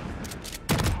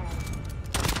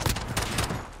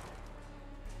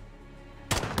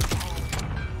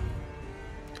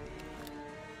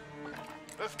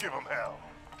 Let's give them hell.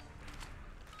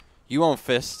 You won't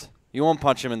fist. You won't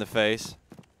punch him in the face.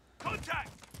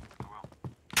 Contact.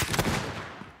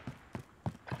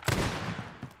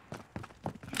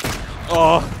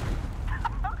 Oh.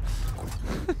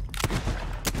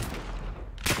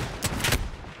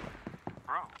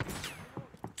 Bro.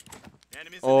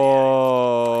 Enemies in the area.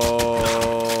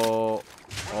 Oh.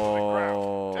 We're on the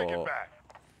ground. Take it Oh. back.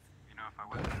 You know, if I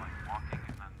wasn't like walking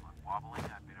and then like wobbling,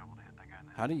 I'd be able to hit that guy in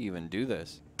the head. How do you even do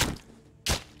this?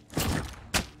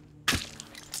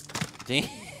 Damn.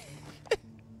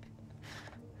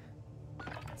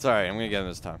 It's alright, I'm gonna get him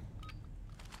this time.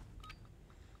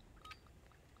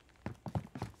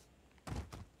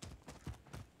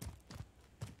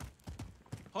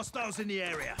 Hostiles in the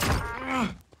area.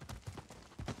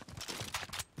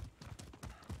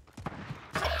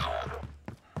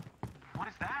 What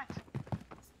is that?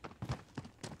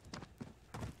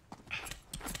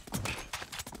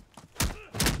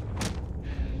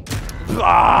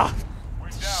 Ah! We're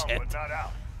down, Shit. but not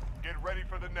out. Get ready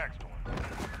for the next one.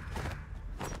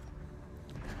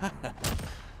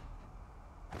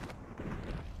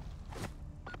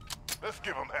 Let's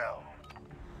give them hell.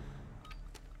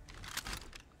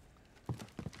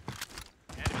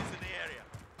 Enemies in the area.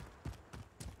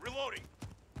 Reloading.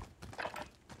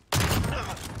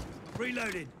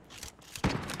 Reloading.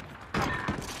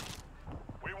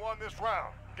 We won this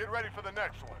round. Get ready for the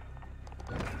next one.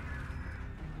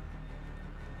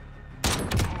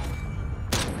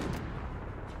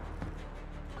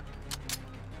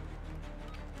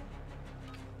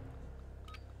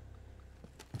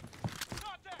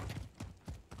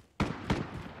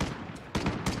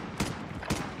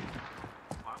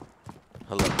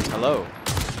 Hello. Hello.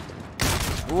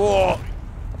 Whoa.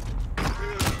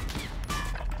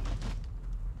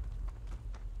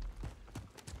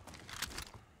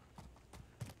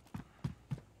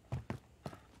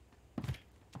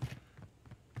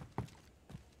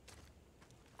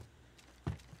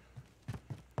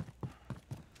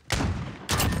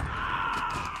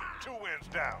 Two wins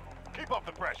down. Keep up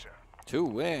the pressure. 2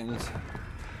 wins.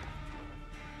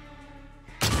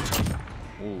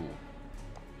 Ooh.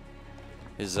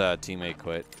 His teammate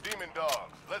quit. Demon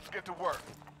dogs, let's get to work.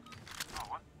 Oh,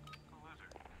 what? A loser.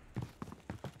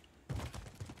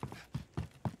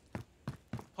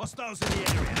 Hostiles in the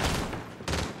area.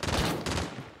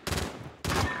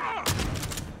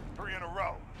 3 in a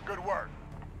row. Good work.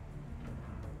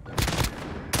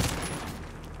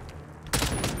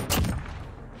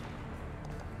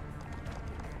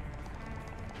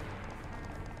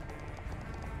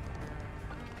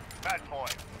 Match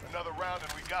point. Another round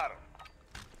and we got him.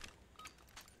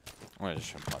 I'm gonna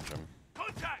just punch him.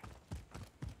 Contact.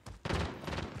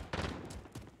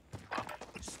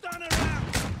 Stun around.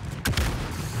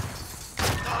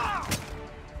 Ah!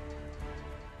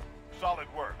 Solid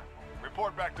work.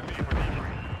 Report back to me for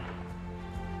debrief.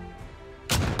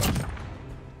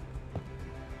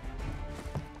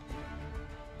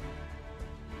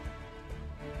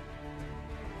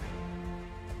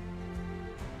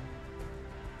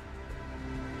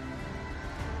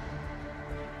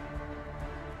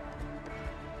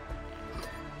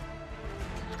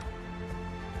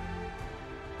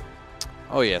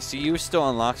 Oh yeah, so you still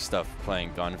unlock stuff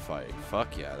playing Gunfight.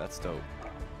 Fuck yeah, that's dope.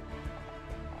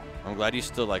 I'm glad you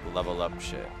still like level up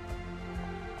shit.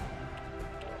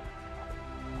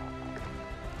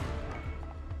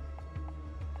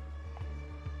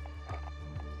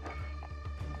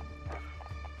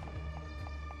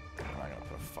 I'm not gonna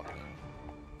put a fucking...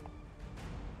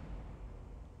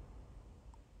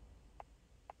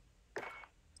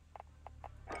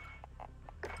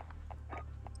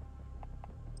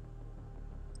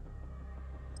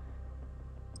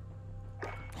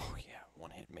 Oh yeah,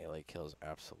 one-hit melee kills,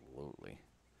 absolutely.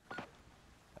 That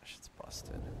shit's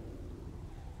busted.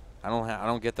 I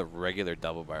don't get the regular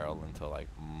double barrel until like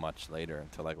much later,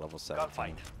 until like level 17.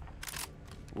 Gunfight.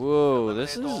 Whoa,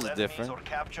 this Eliminate all is enemies different. or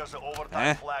capture the overtime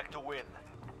Eh? flag to win.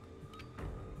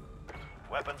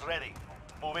 Weapons ready.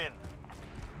 Move in.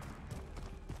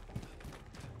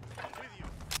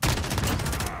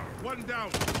 One down.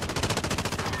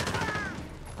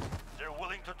 They're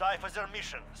willing to die for their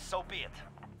mission. So be it.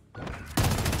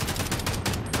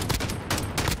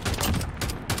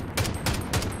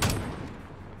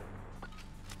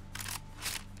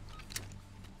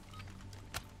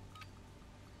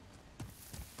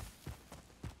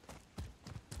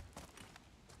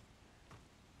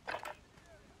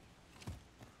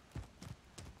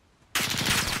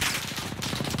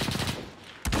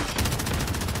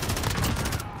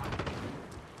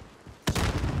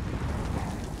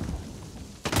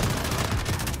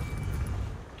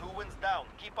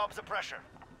 Keep up the pressure.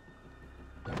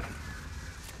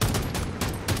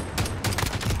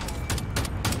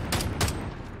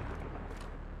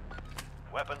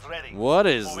 Weapons ready. What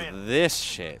is Move in. this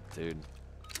shit, dude?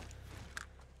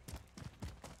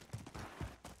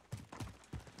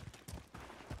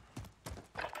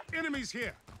 Enemies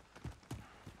here.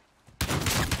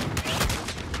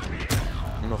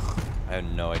 Ugh, I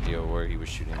had no idea where he was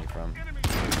shooting me from.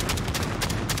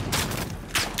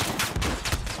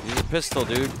 Use a pistol,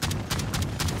 dude.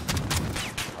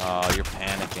 Oh, you're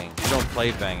panicking. You don't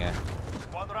play banger.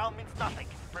 One round means nothing.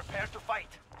 Prepare to fight.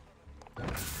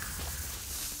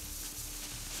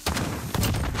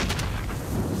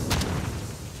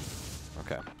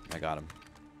 Okay, I got him.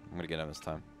 I'm gonna get him this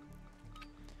time.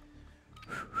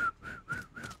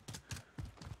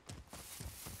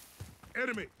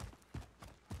 Enemy.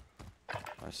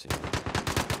 I see.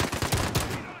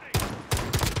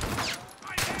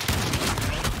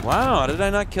 Wow, how did I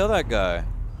not kill that guy?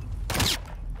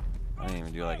 I didn't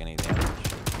even do like any damage.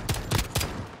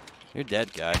 You're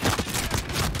dead, guy.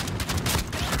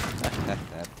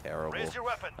 That's terrible. Raise your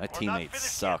weapon. My We're not teammate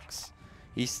finished sucks.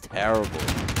 He's terrible.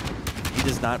 He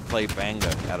does not play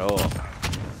Banga at all.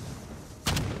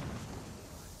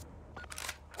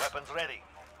 Weapons ready.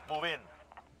 Move in.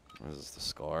 What is this, the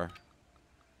scar?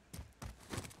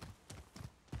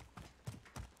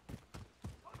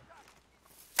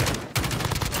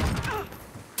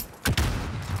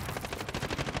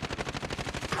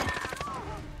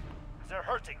 They're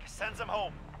hurting. Send them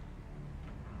home.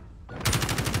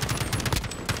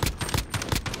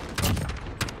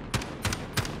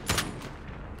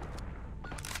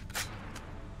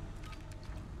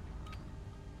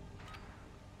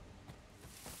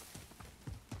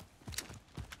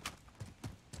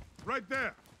 Right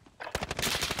there.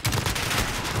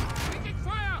 Taking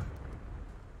fire.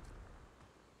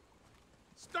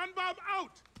 Stun bomb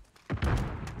out.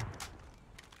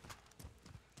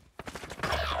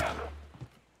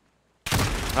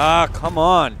 Ah, come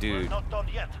on, We're dude. not done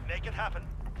yet. Make it happen.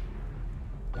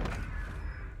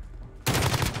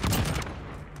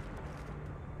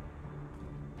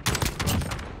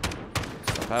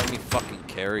 Stop having me fucking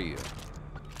carry you.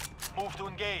 Move to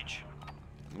engage.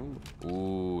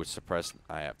 Ooh, suppressed.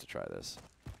 I have to try this.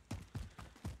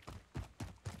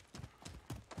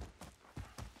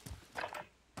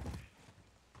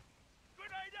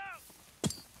 Grenade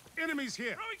out. Enemies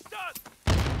here.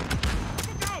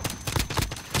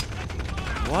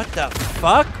 What the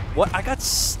fuck? What? I got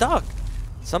stuck.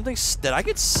 Something. Did I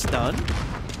get stunned?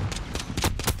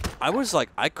 I was like,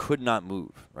 I could not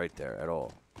move right there at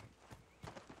all.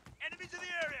 Enemies in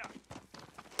the area.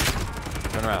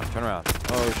 Turn around. Turn around.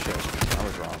 Oh shit. I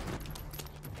was wrong.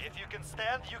 If you can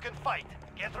stand, you can fight.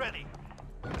 Get ready.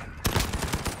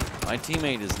 My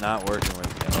teammate is not working with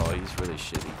me at all. He's really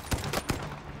shitty.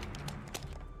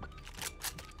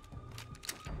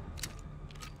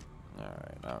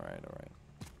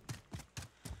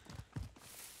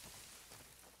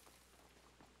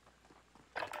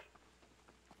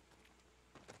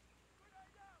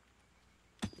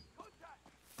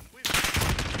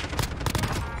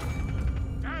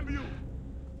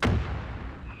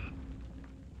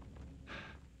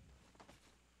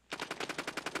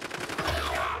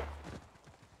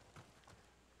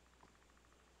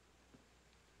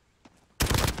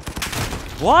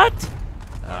 What?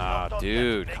 Ah,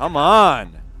 dude, come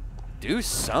on. Do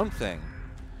something.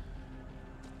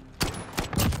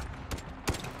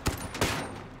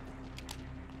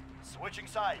 Switching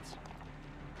sides.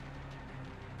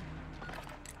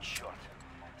 Shit.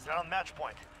 They're on match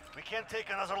point. We can't take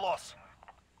another loss.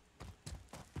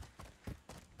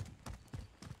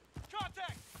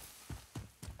 Contact!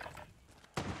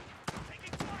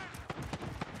 Taking fire!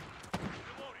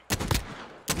 Reloading.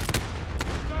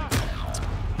 Stop!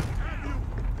 Have you!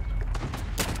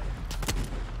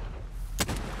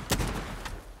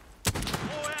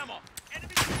 Low ammo!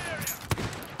 Enemy in the area!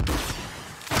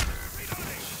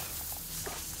 Reloading!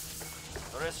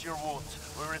 Rest your wounds.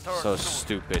 We return So soon.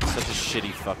 stupid. Such a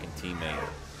shitty fucking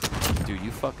teammate. Dude,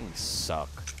 you fucking suck.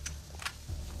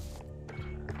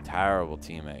 Terrible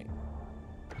teammate.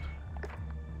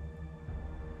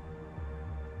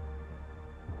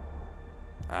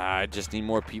 I just need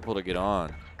more people to get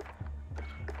on.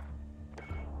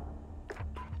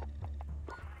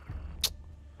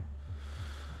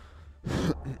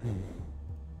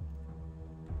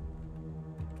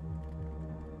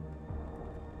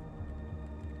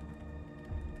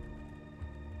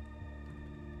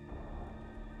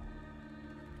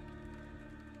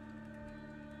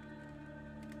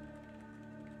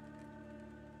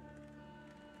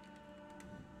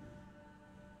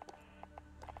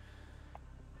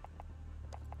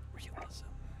 Realism.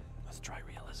 Let's try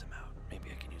realism out. Maybe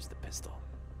I can use the pistol.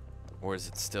 Or is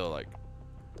it still like...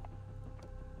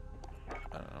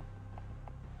 I don't know.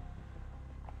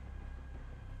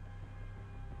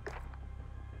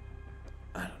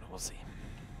 I don't know. We'll see.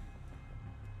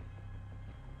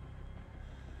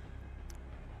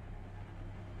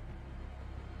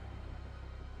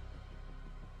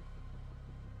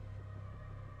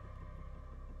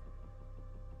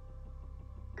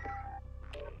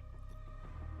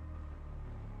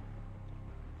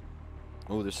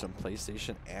 Oh, there's some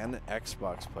PlayStation and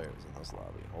Xbox players in this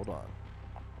lobby. Hold on.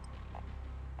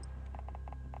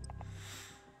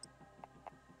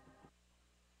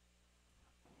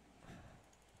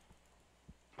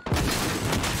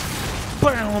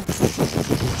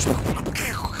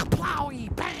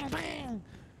 Bang, bang.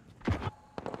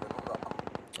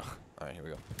 Alright, here we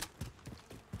go.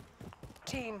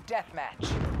 Team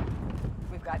deathmatch.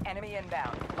 We've got enemy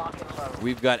inbound. Lock and load.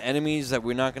 We've got enemies that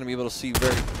we're not going to be able to see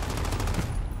very...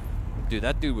 Dude,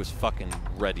 that dude was fucking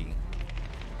ready.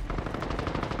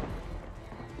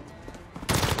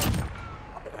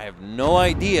 I have no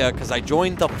idea because I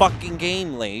joined the fucking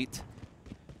game late.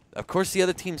 Of course the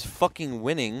other team's fucking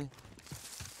winning.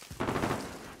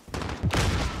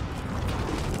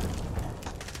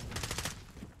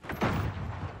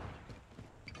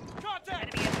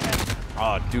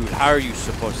 Oh, dude, how are you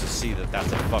supposed to see that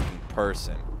that's a fucking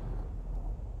person?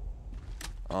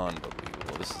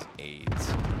 Unbelievable. This is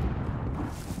AIDS.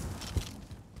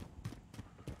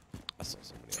 I saw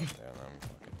somebody out there and I'm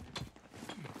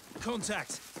fucking...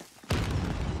 Contact!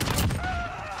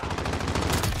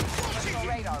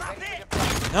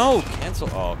 No, cancel.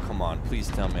 Oh, come on. Please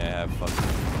tell me I have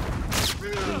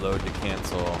fucking reload to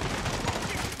cancel.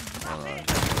 Hold on.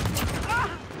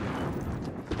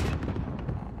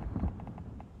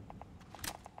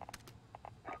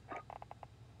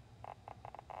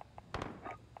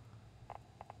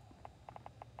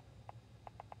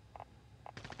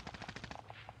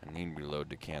 I need reload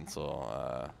to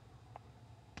cancel.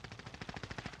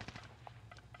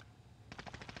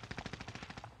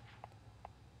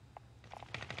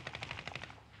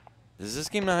 Does this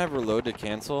game not have reload to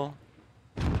cancel?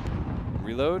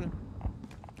 Reload?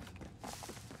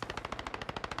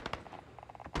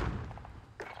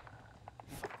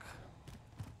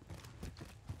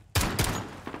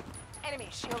 Enemy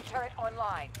shield turret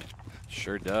online.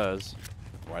 Sure does.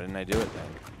 Why didn't I do it then?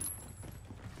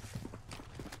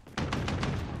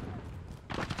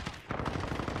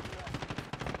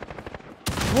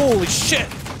 Holy shit!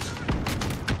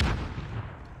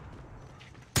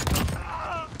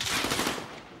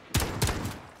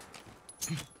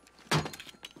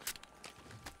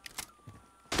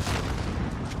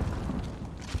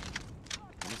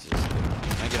 What is this?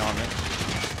 Can I get on it?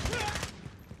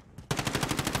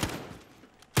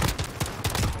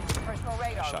 Personal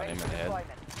radar. Shot ready him for in the head.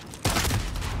 deployment.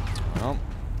 Well,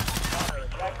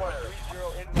 Jaguar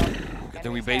 30 inbound. good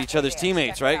thing we bait each other's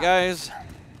teammates, right, guys?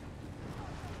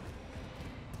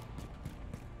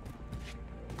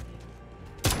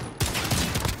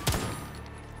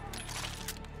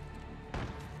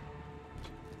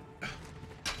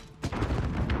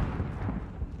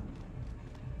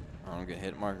 I don't get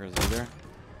hit markers either.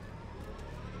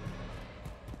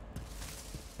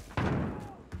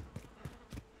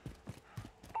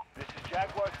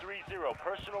 3-0.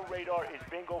 Personal radar is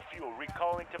bingo fuel.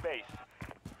 Recalling to base.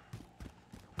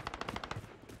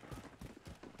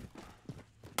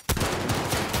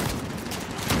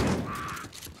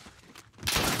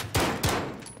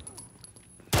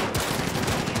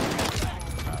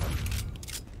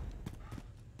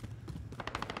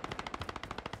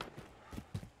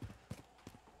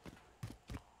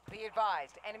 Be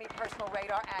advised, enemy personal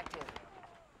radar active.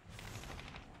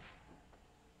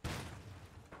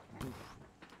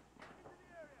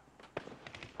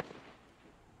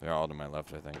 They're all to my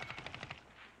left, I think.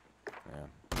 Yeah,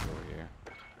 over here.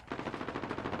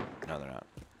 No, they're not.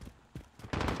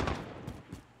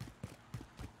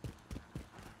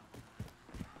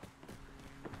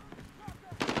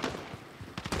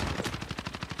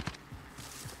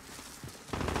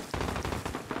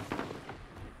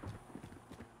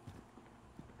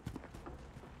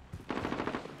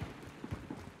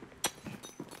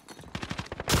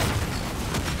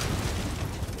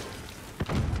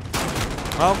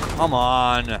 Oh, come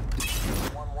on.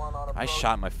 I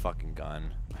shot my fucking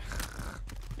gun.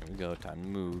 Here we go. Time to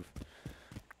move.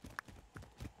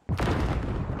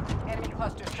 Enemy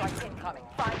cluster strike incoming.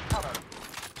 Find cover.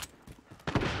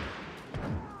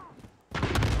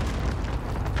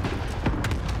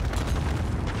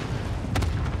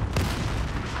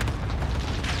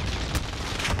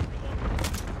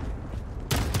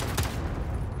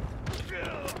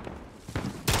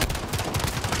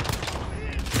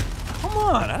 Come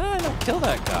on. How did I not kill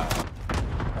that guy?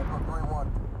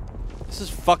 This is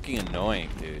fucking annoying,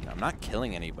 dude. I'm not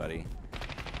killing anybody.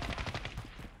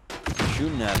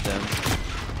 Shooting at them,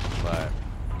 but,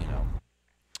 you know.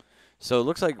 So it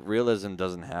looks like realism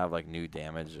doesn't have, like, new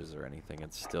damages or anything.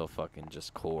 It's still fucking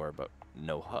just core, but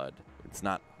no HUD. It's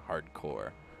not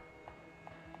hardcore.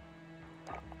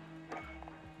 I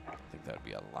think that would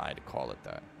be a lie to call it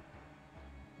that.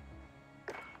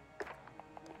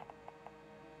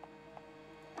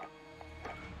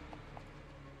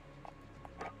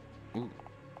 Ooh,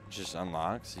 just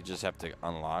unlocks. You just have to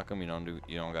unlock them. You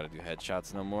don't got to do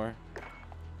headshots no more.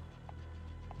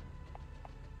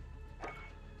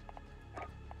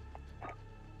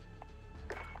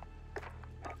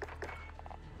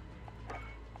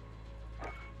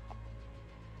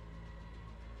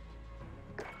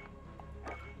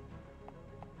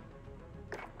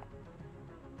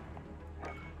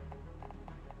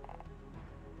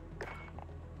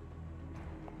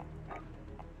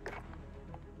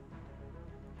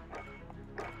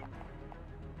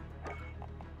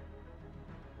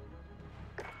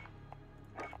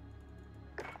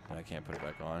 I can't put it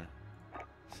back on.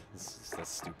 That's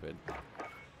stupid.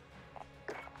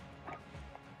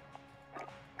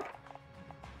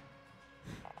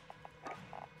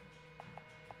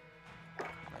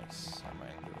 Nice. I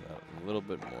might do that a little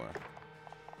bit more.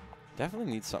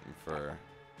 Definitely need something for...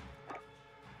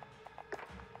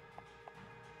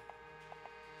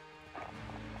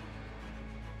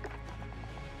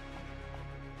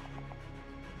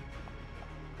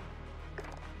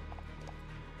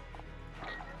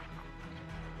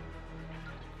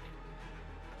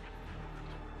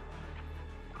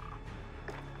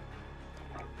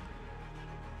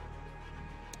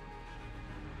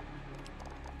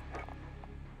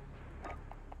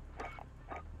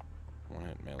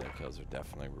 One-hit melee kills are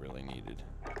definitely really needed.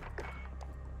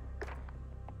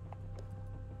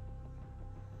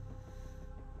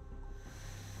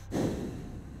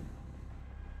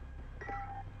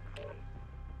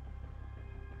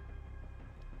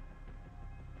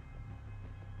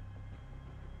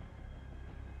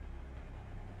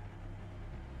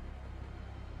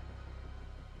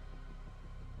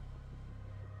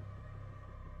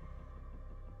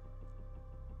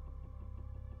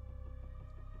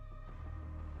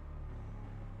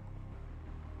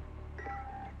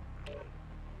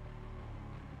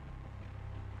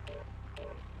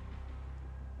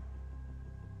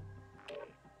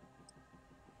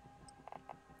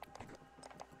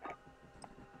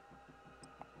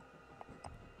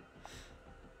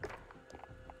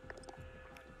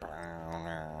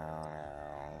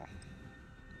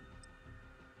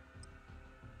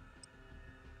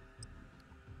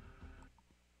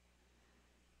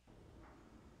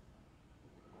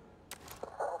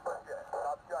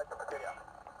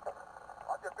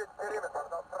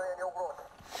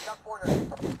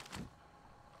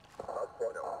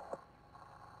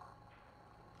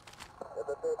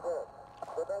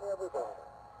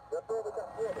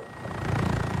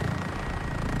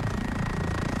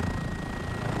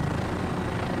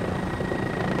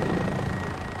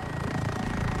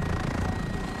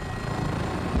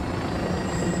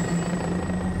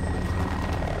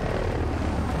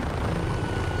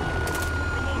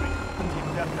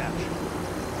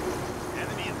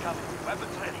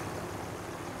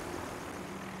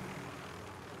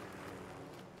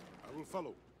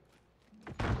 follow.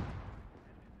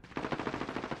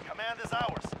 Command is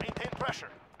ours. Maintain pressure.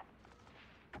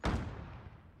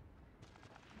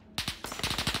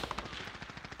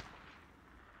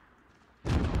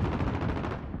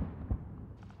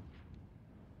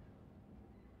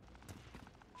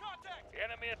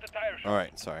 Enemy at the tire shop. All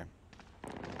right, sorry.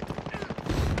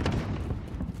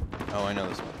 Oh, I know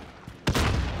this one.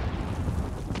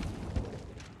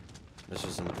 This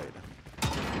is in the beta.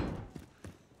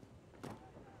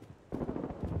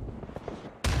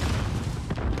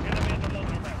 Enemy at the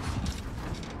loader mount.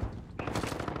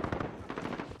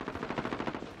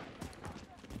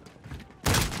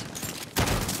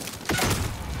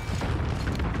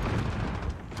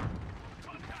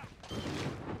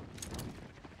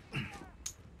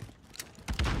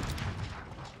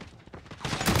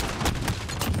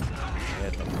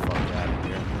 Get the fuck out of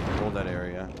here. Hold that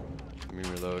area. Let me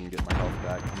reload and get my health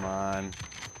back. Come on.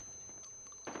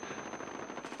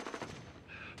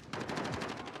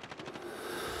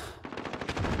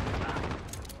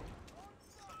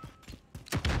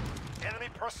 Enemy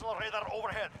personal radar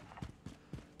overhead.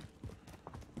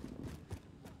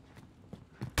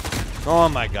 Oh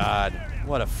my god.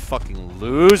 What a fucking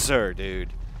loser,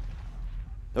 dude.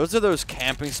 Those are those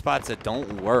camping spots that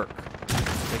don't work.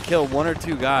 They kill 1 or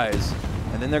 2 guys,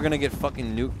 and then they're gonna get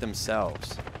fucking nuked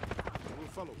themselves. We'll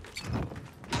follow.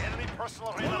 Enemy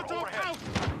personal radar Molotov overhead. out!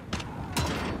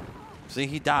 See,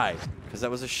 he died, because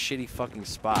that was a shitty fucking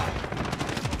spot.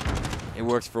 It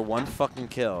works for 1 fucking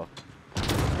kill.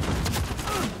 Enemy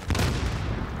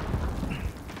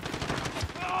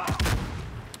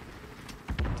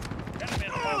at the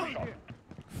tire shop.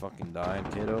 Fucking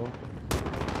died, kiddo.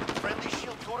 Friendly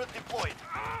shield turret deployed.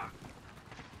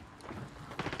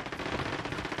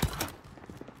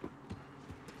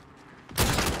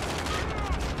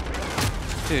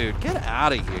 Dude, get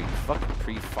out of here, you fucking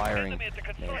pre-firing. Enemy at the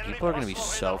control. Man, Enemy people are gonna be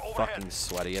personal so radar overhead. fucking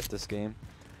sweaty at this game.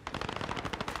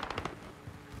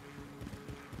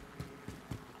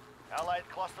 Allied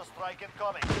cluster strike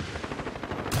incoming.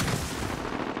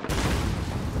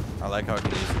 I like how I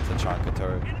can use the Tachanka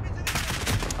turret.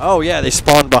 Oh yeah, they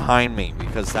spawned behind me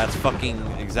because that's fucking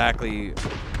exactly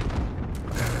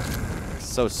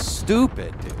so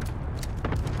stupid, dude.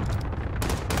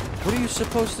 What are you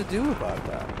supposed to do about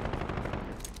that?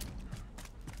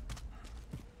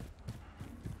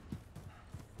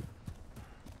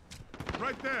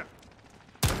 Right there.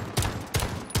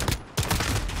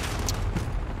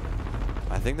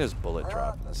 I think there's bullet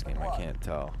drop in this game. I can't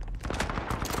tell.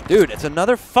 Dude, it's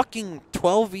another fucking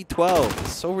 12v12.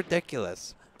 It's so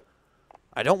ridiculous.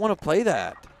 I don't want to play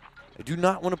that. I do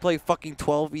not want to play fucking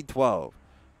 12v12.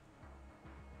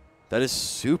 That is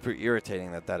super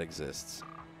irritating that that exists.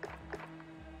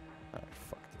 Alright,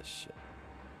 fuck this shit.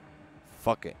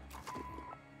 Fuck it.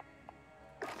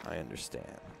 I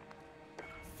understand.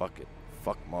 Fuck it.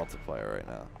 Fuck multiplayer right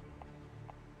now.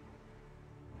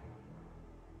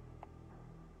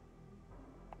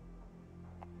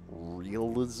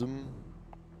 Realism.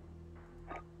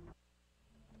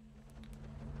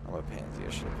 I'm a pansy. I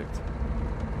should have picked him.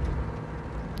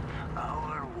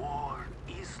 Our war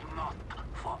is not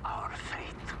for our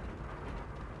fate.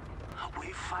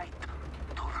 We fight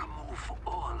to remove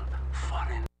all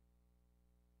foreign.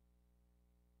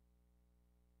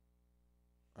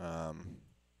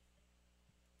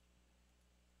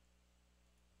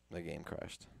 The game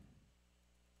crashed.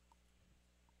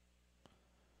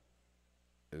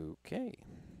 Okay.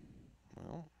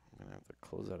 Well, I'm gonna have to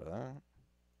close out of that.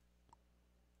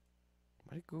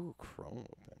 Why did Google Chrome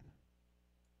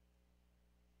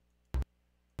open?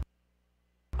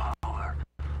 Power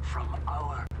from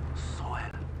our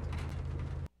soil.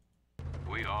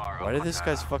 We are. Why did this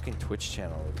guy's fucking Twitch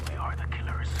channel open? We are the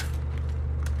killers.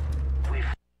 We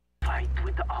fight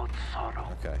without sorrow.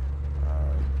 Okay.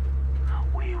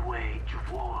 We wage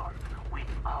war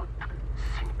without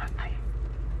sympathy.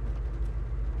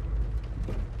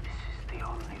 This is the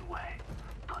only way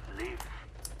to live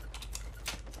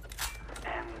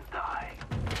and die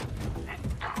a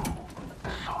true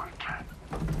soldier.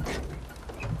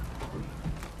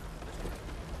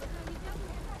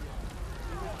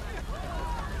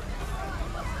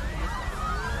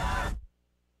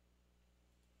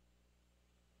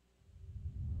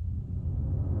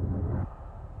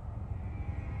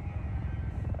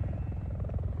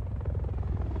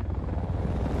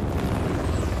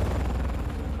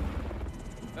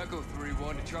 Echo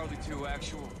 3-1 to Charlie 2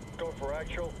 actual. Go for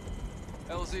actual.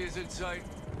 LZ is in sight.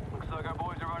 Looks like our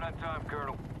boys are right on time,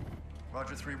 Colonel.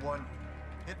 Roger 3-1.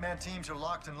 Hitman teams are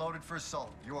locked and loaded for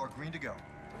assault. You are green to go.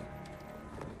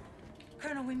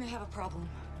 Colonel, we may have a problem.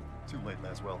 Too late,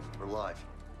 Laswell. We're live.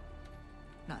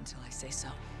 Not until I say so.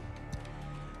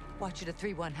 Watch it at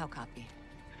 3-1, how copy?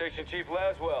 Station Chief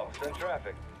Laswell, send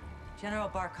traffic. General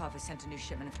Barkov has sent a new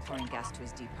shipment of chlorine gas to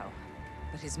his depot.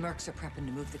 But his mercs are prepping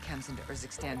to move the chems into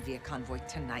Urzikstan via convoy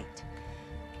tonight.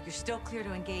 You're still clear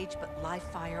to engage, but live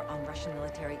fire on Russian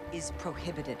military is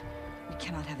prohibited. We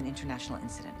cannot have an international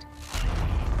incident.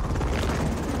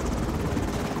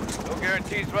 No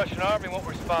guarantees Russian army won't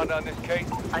respond on this case.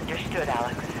 Understood,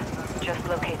 Alex. Just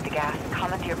locate the gas,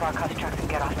 comment to your Barkov's trucks, and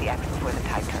get off the X before the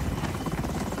tide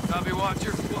turns. Copy,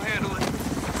 Watcher. We'll handle it.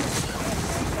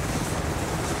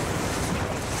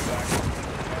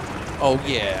 Oh,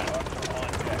 yeah.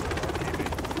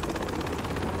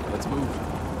 Let's move.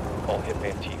 All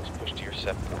Hitman teams push to your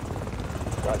set point.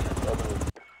 Roger, over with.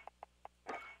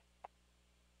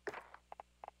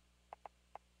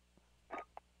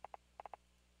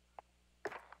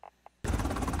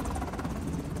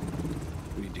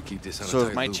 We need to keep this on So a is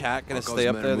tight my loop. chat gonna Barkov's stay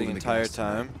up men are there the moving entire gas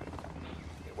tonight. time?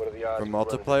 What are the odds For we run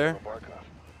into multiplayer? General Barkov?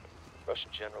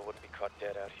 Russian general wouldn't be caught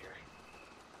dead out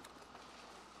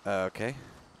here. Okay.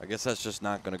 I guess that's just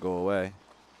not gonna go away.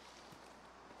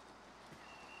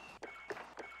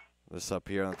 This up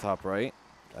here on the top right.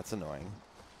 That's annoying.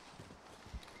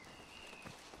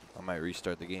 I might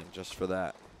restart the game just for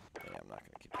that. Yeah, I'm not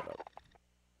gonna keep it up.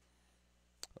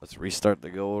 Let's restart the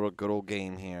good old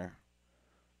game here.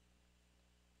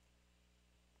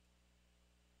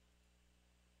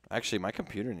 Actually, my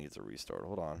computer needs a restart.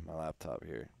 Hold on, my laptop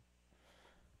here.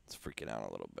 It's freaking out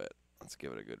a little bit. Let's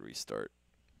give it a good restart.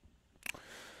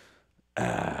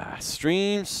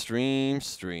 Stream.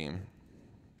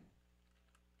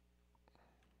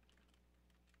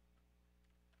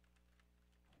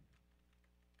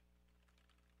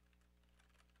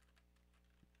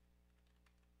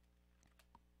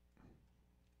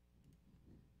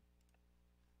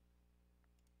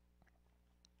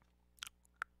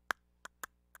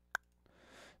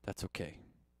 That's okay.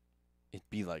 It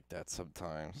be like that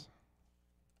sometimes.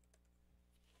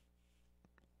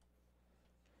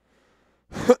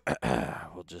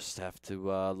 We'll just have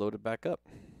to load it back up.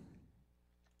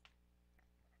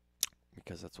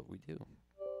 Because that's what we do.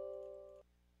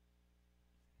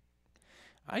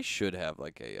 I should have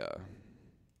like a...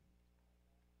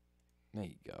 there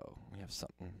you go. We have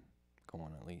something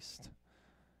going at least.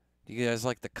 Do you guys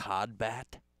like the cod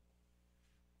bat?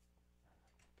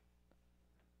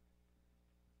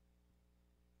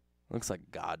 Looks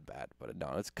like God bat, but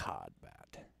no, it's cod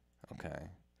bat. Okay.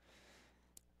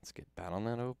 Let's get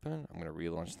BattleNet open. I'm going to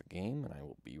relaunch the game, and I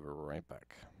will be right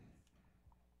back.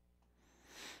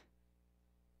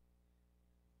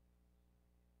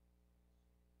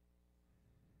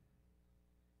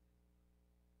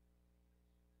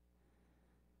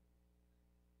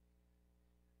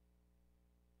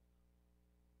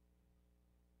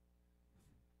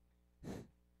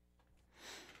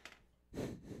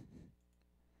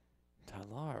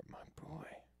 Talar, my boy.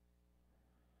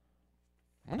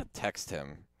 I'm going to text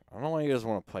him. I don't know why you guys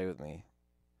want to play with me.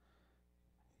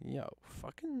 Yo,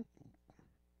 fucking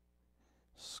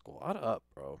squad up,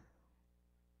 bro.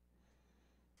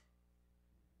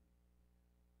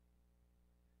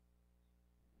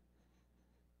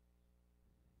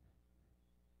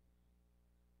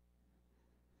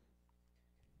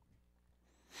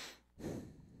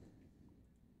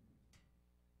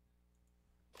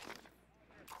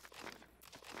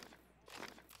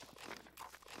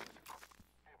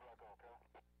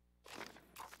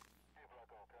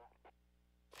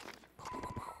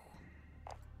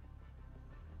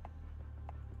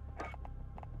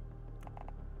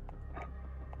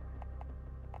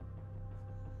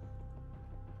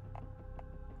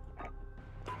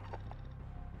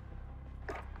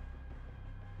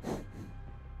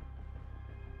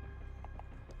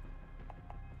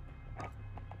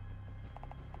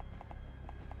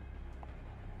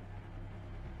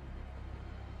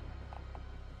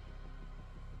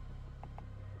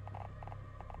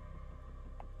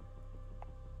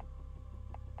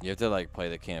 You have to like play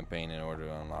the campaign in order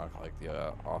to unlock like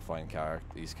the offline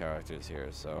these characters here.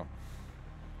 So,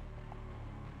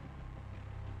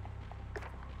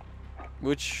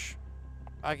 which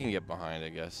I can get behind, I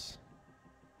guess.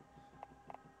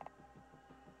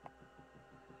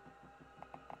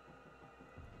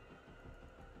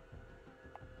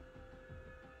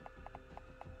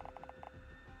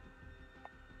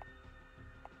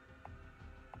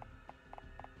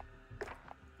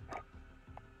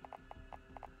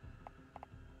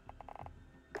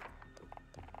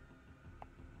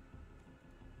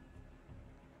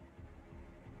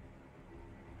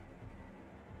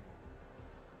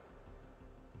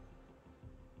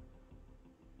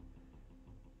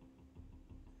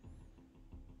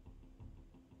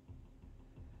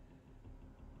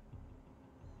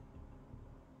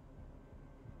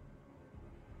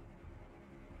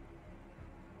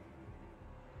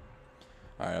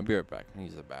 Alright, I'll be right back. I'm gonna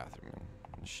use the bathroom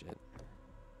and shit.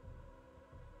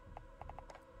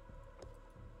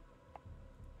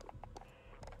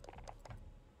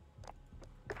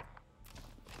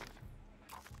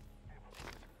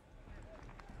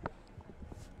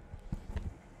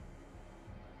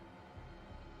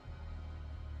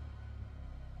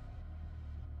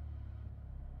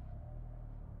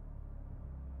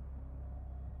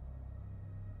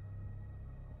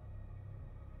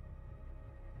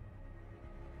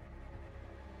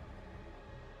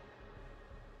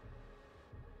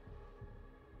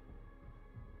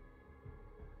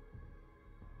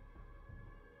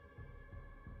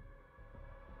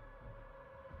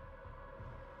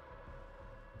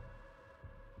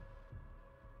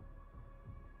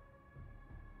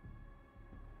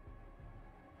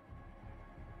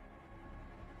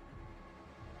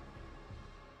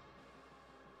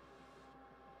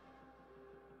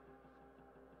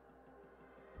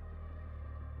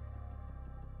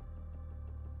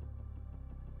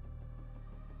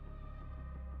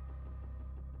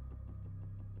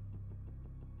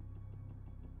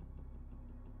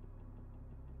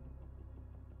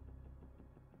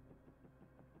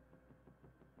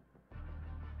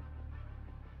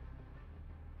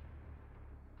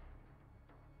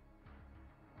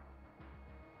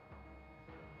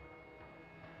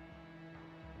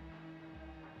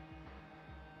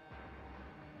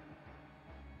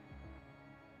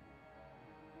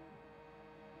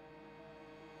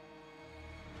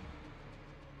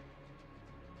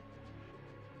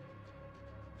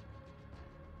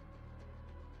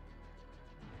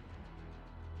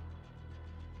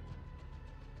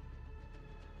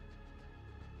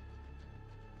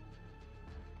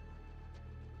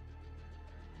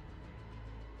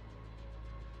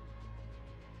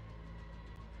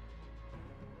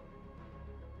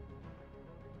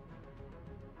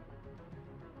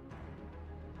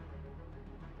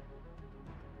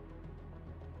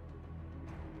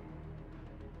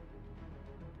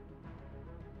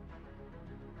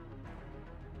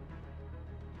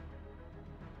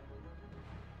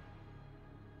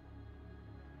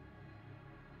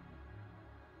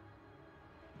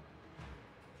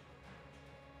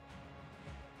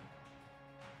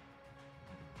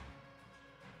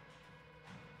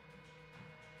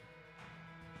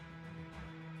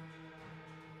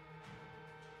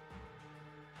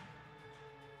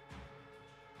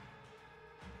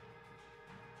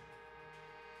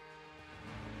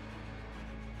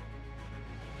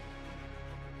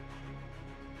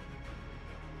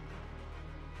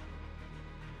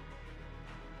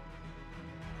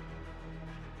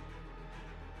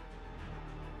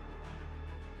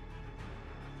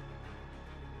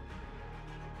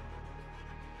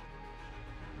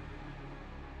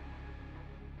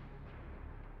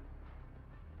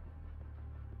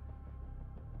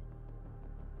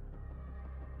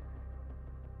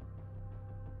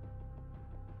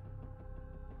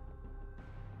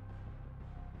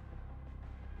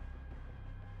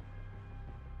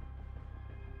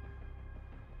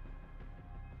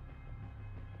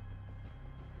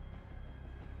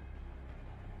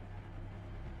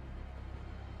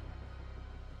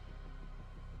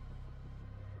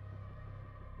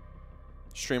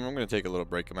 Stream, I'm going to take a little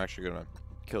break. I'm actually going to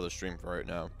kill the stream for right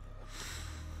now.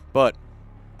 But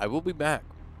I will be back.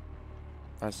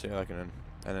 I'd say like in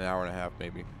an hour and a half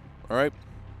maybe. Alright?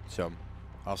 So,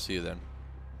 I'll see you then.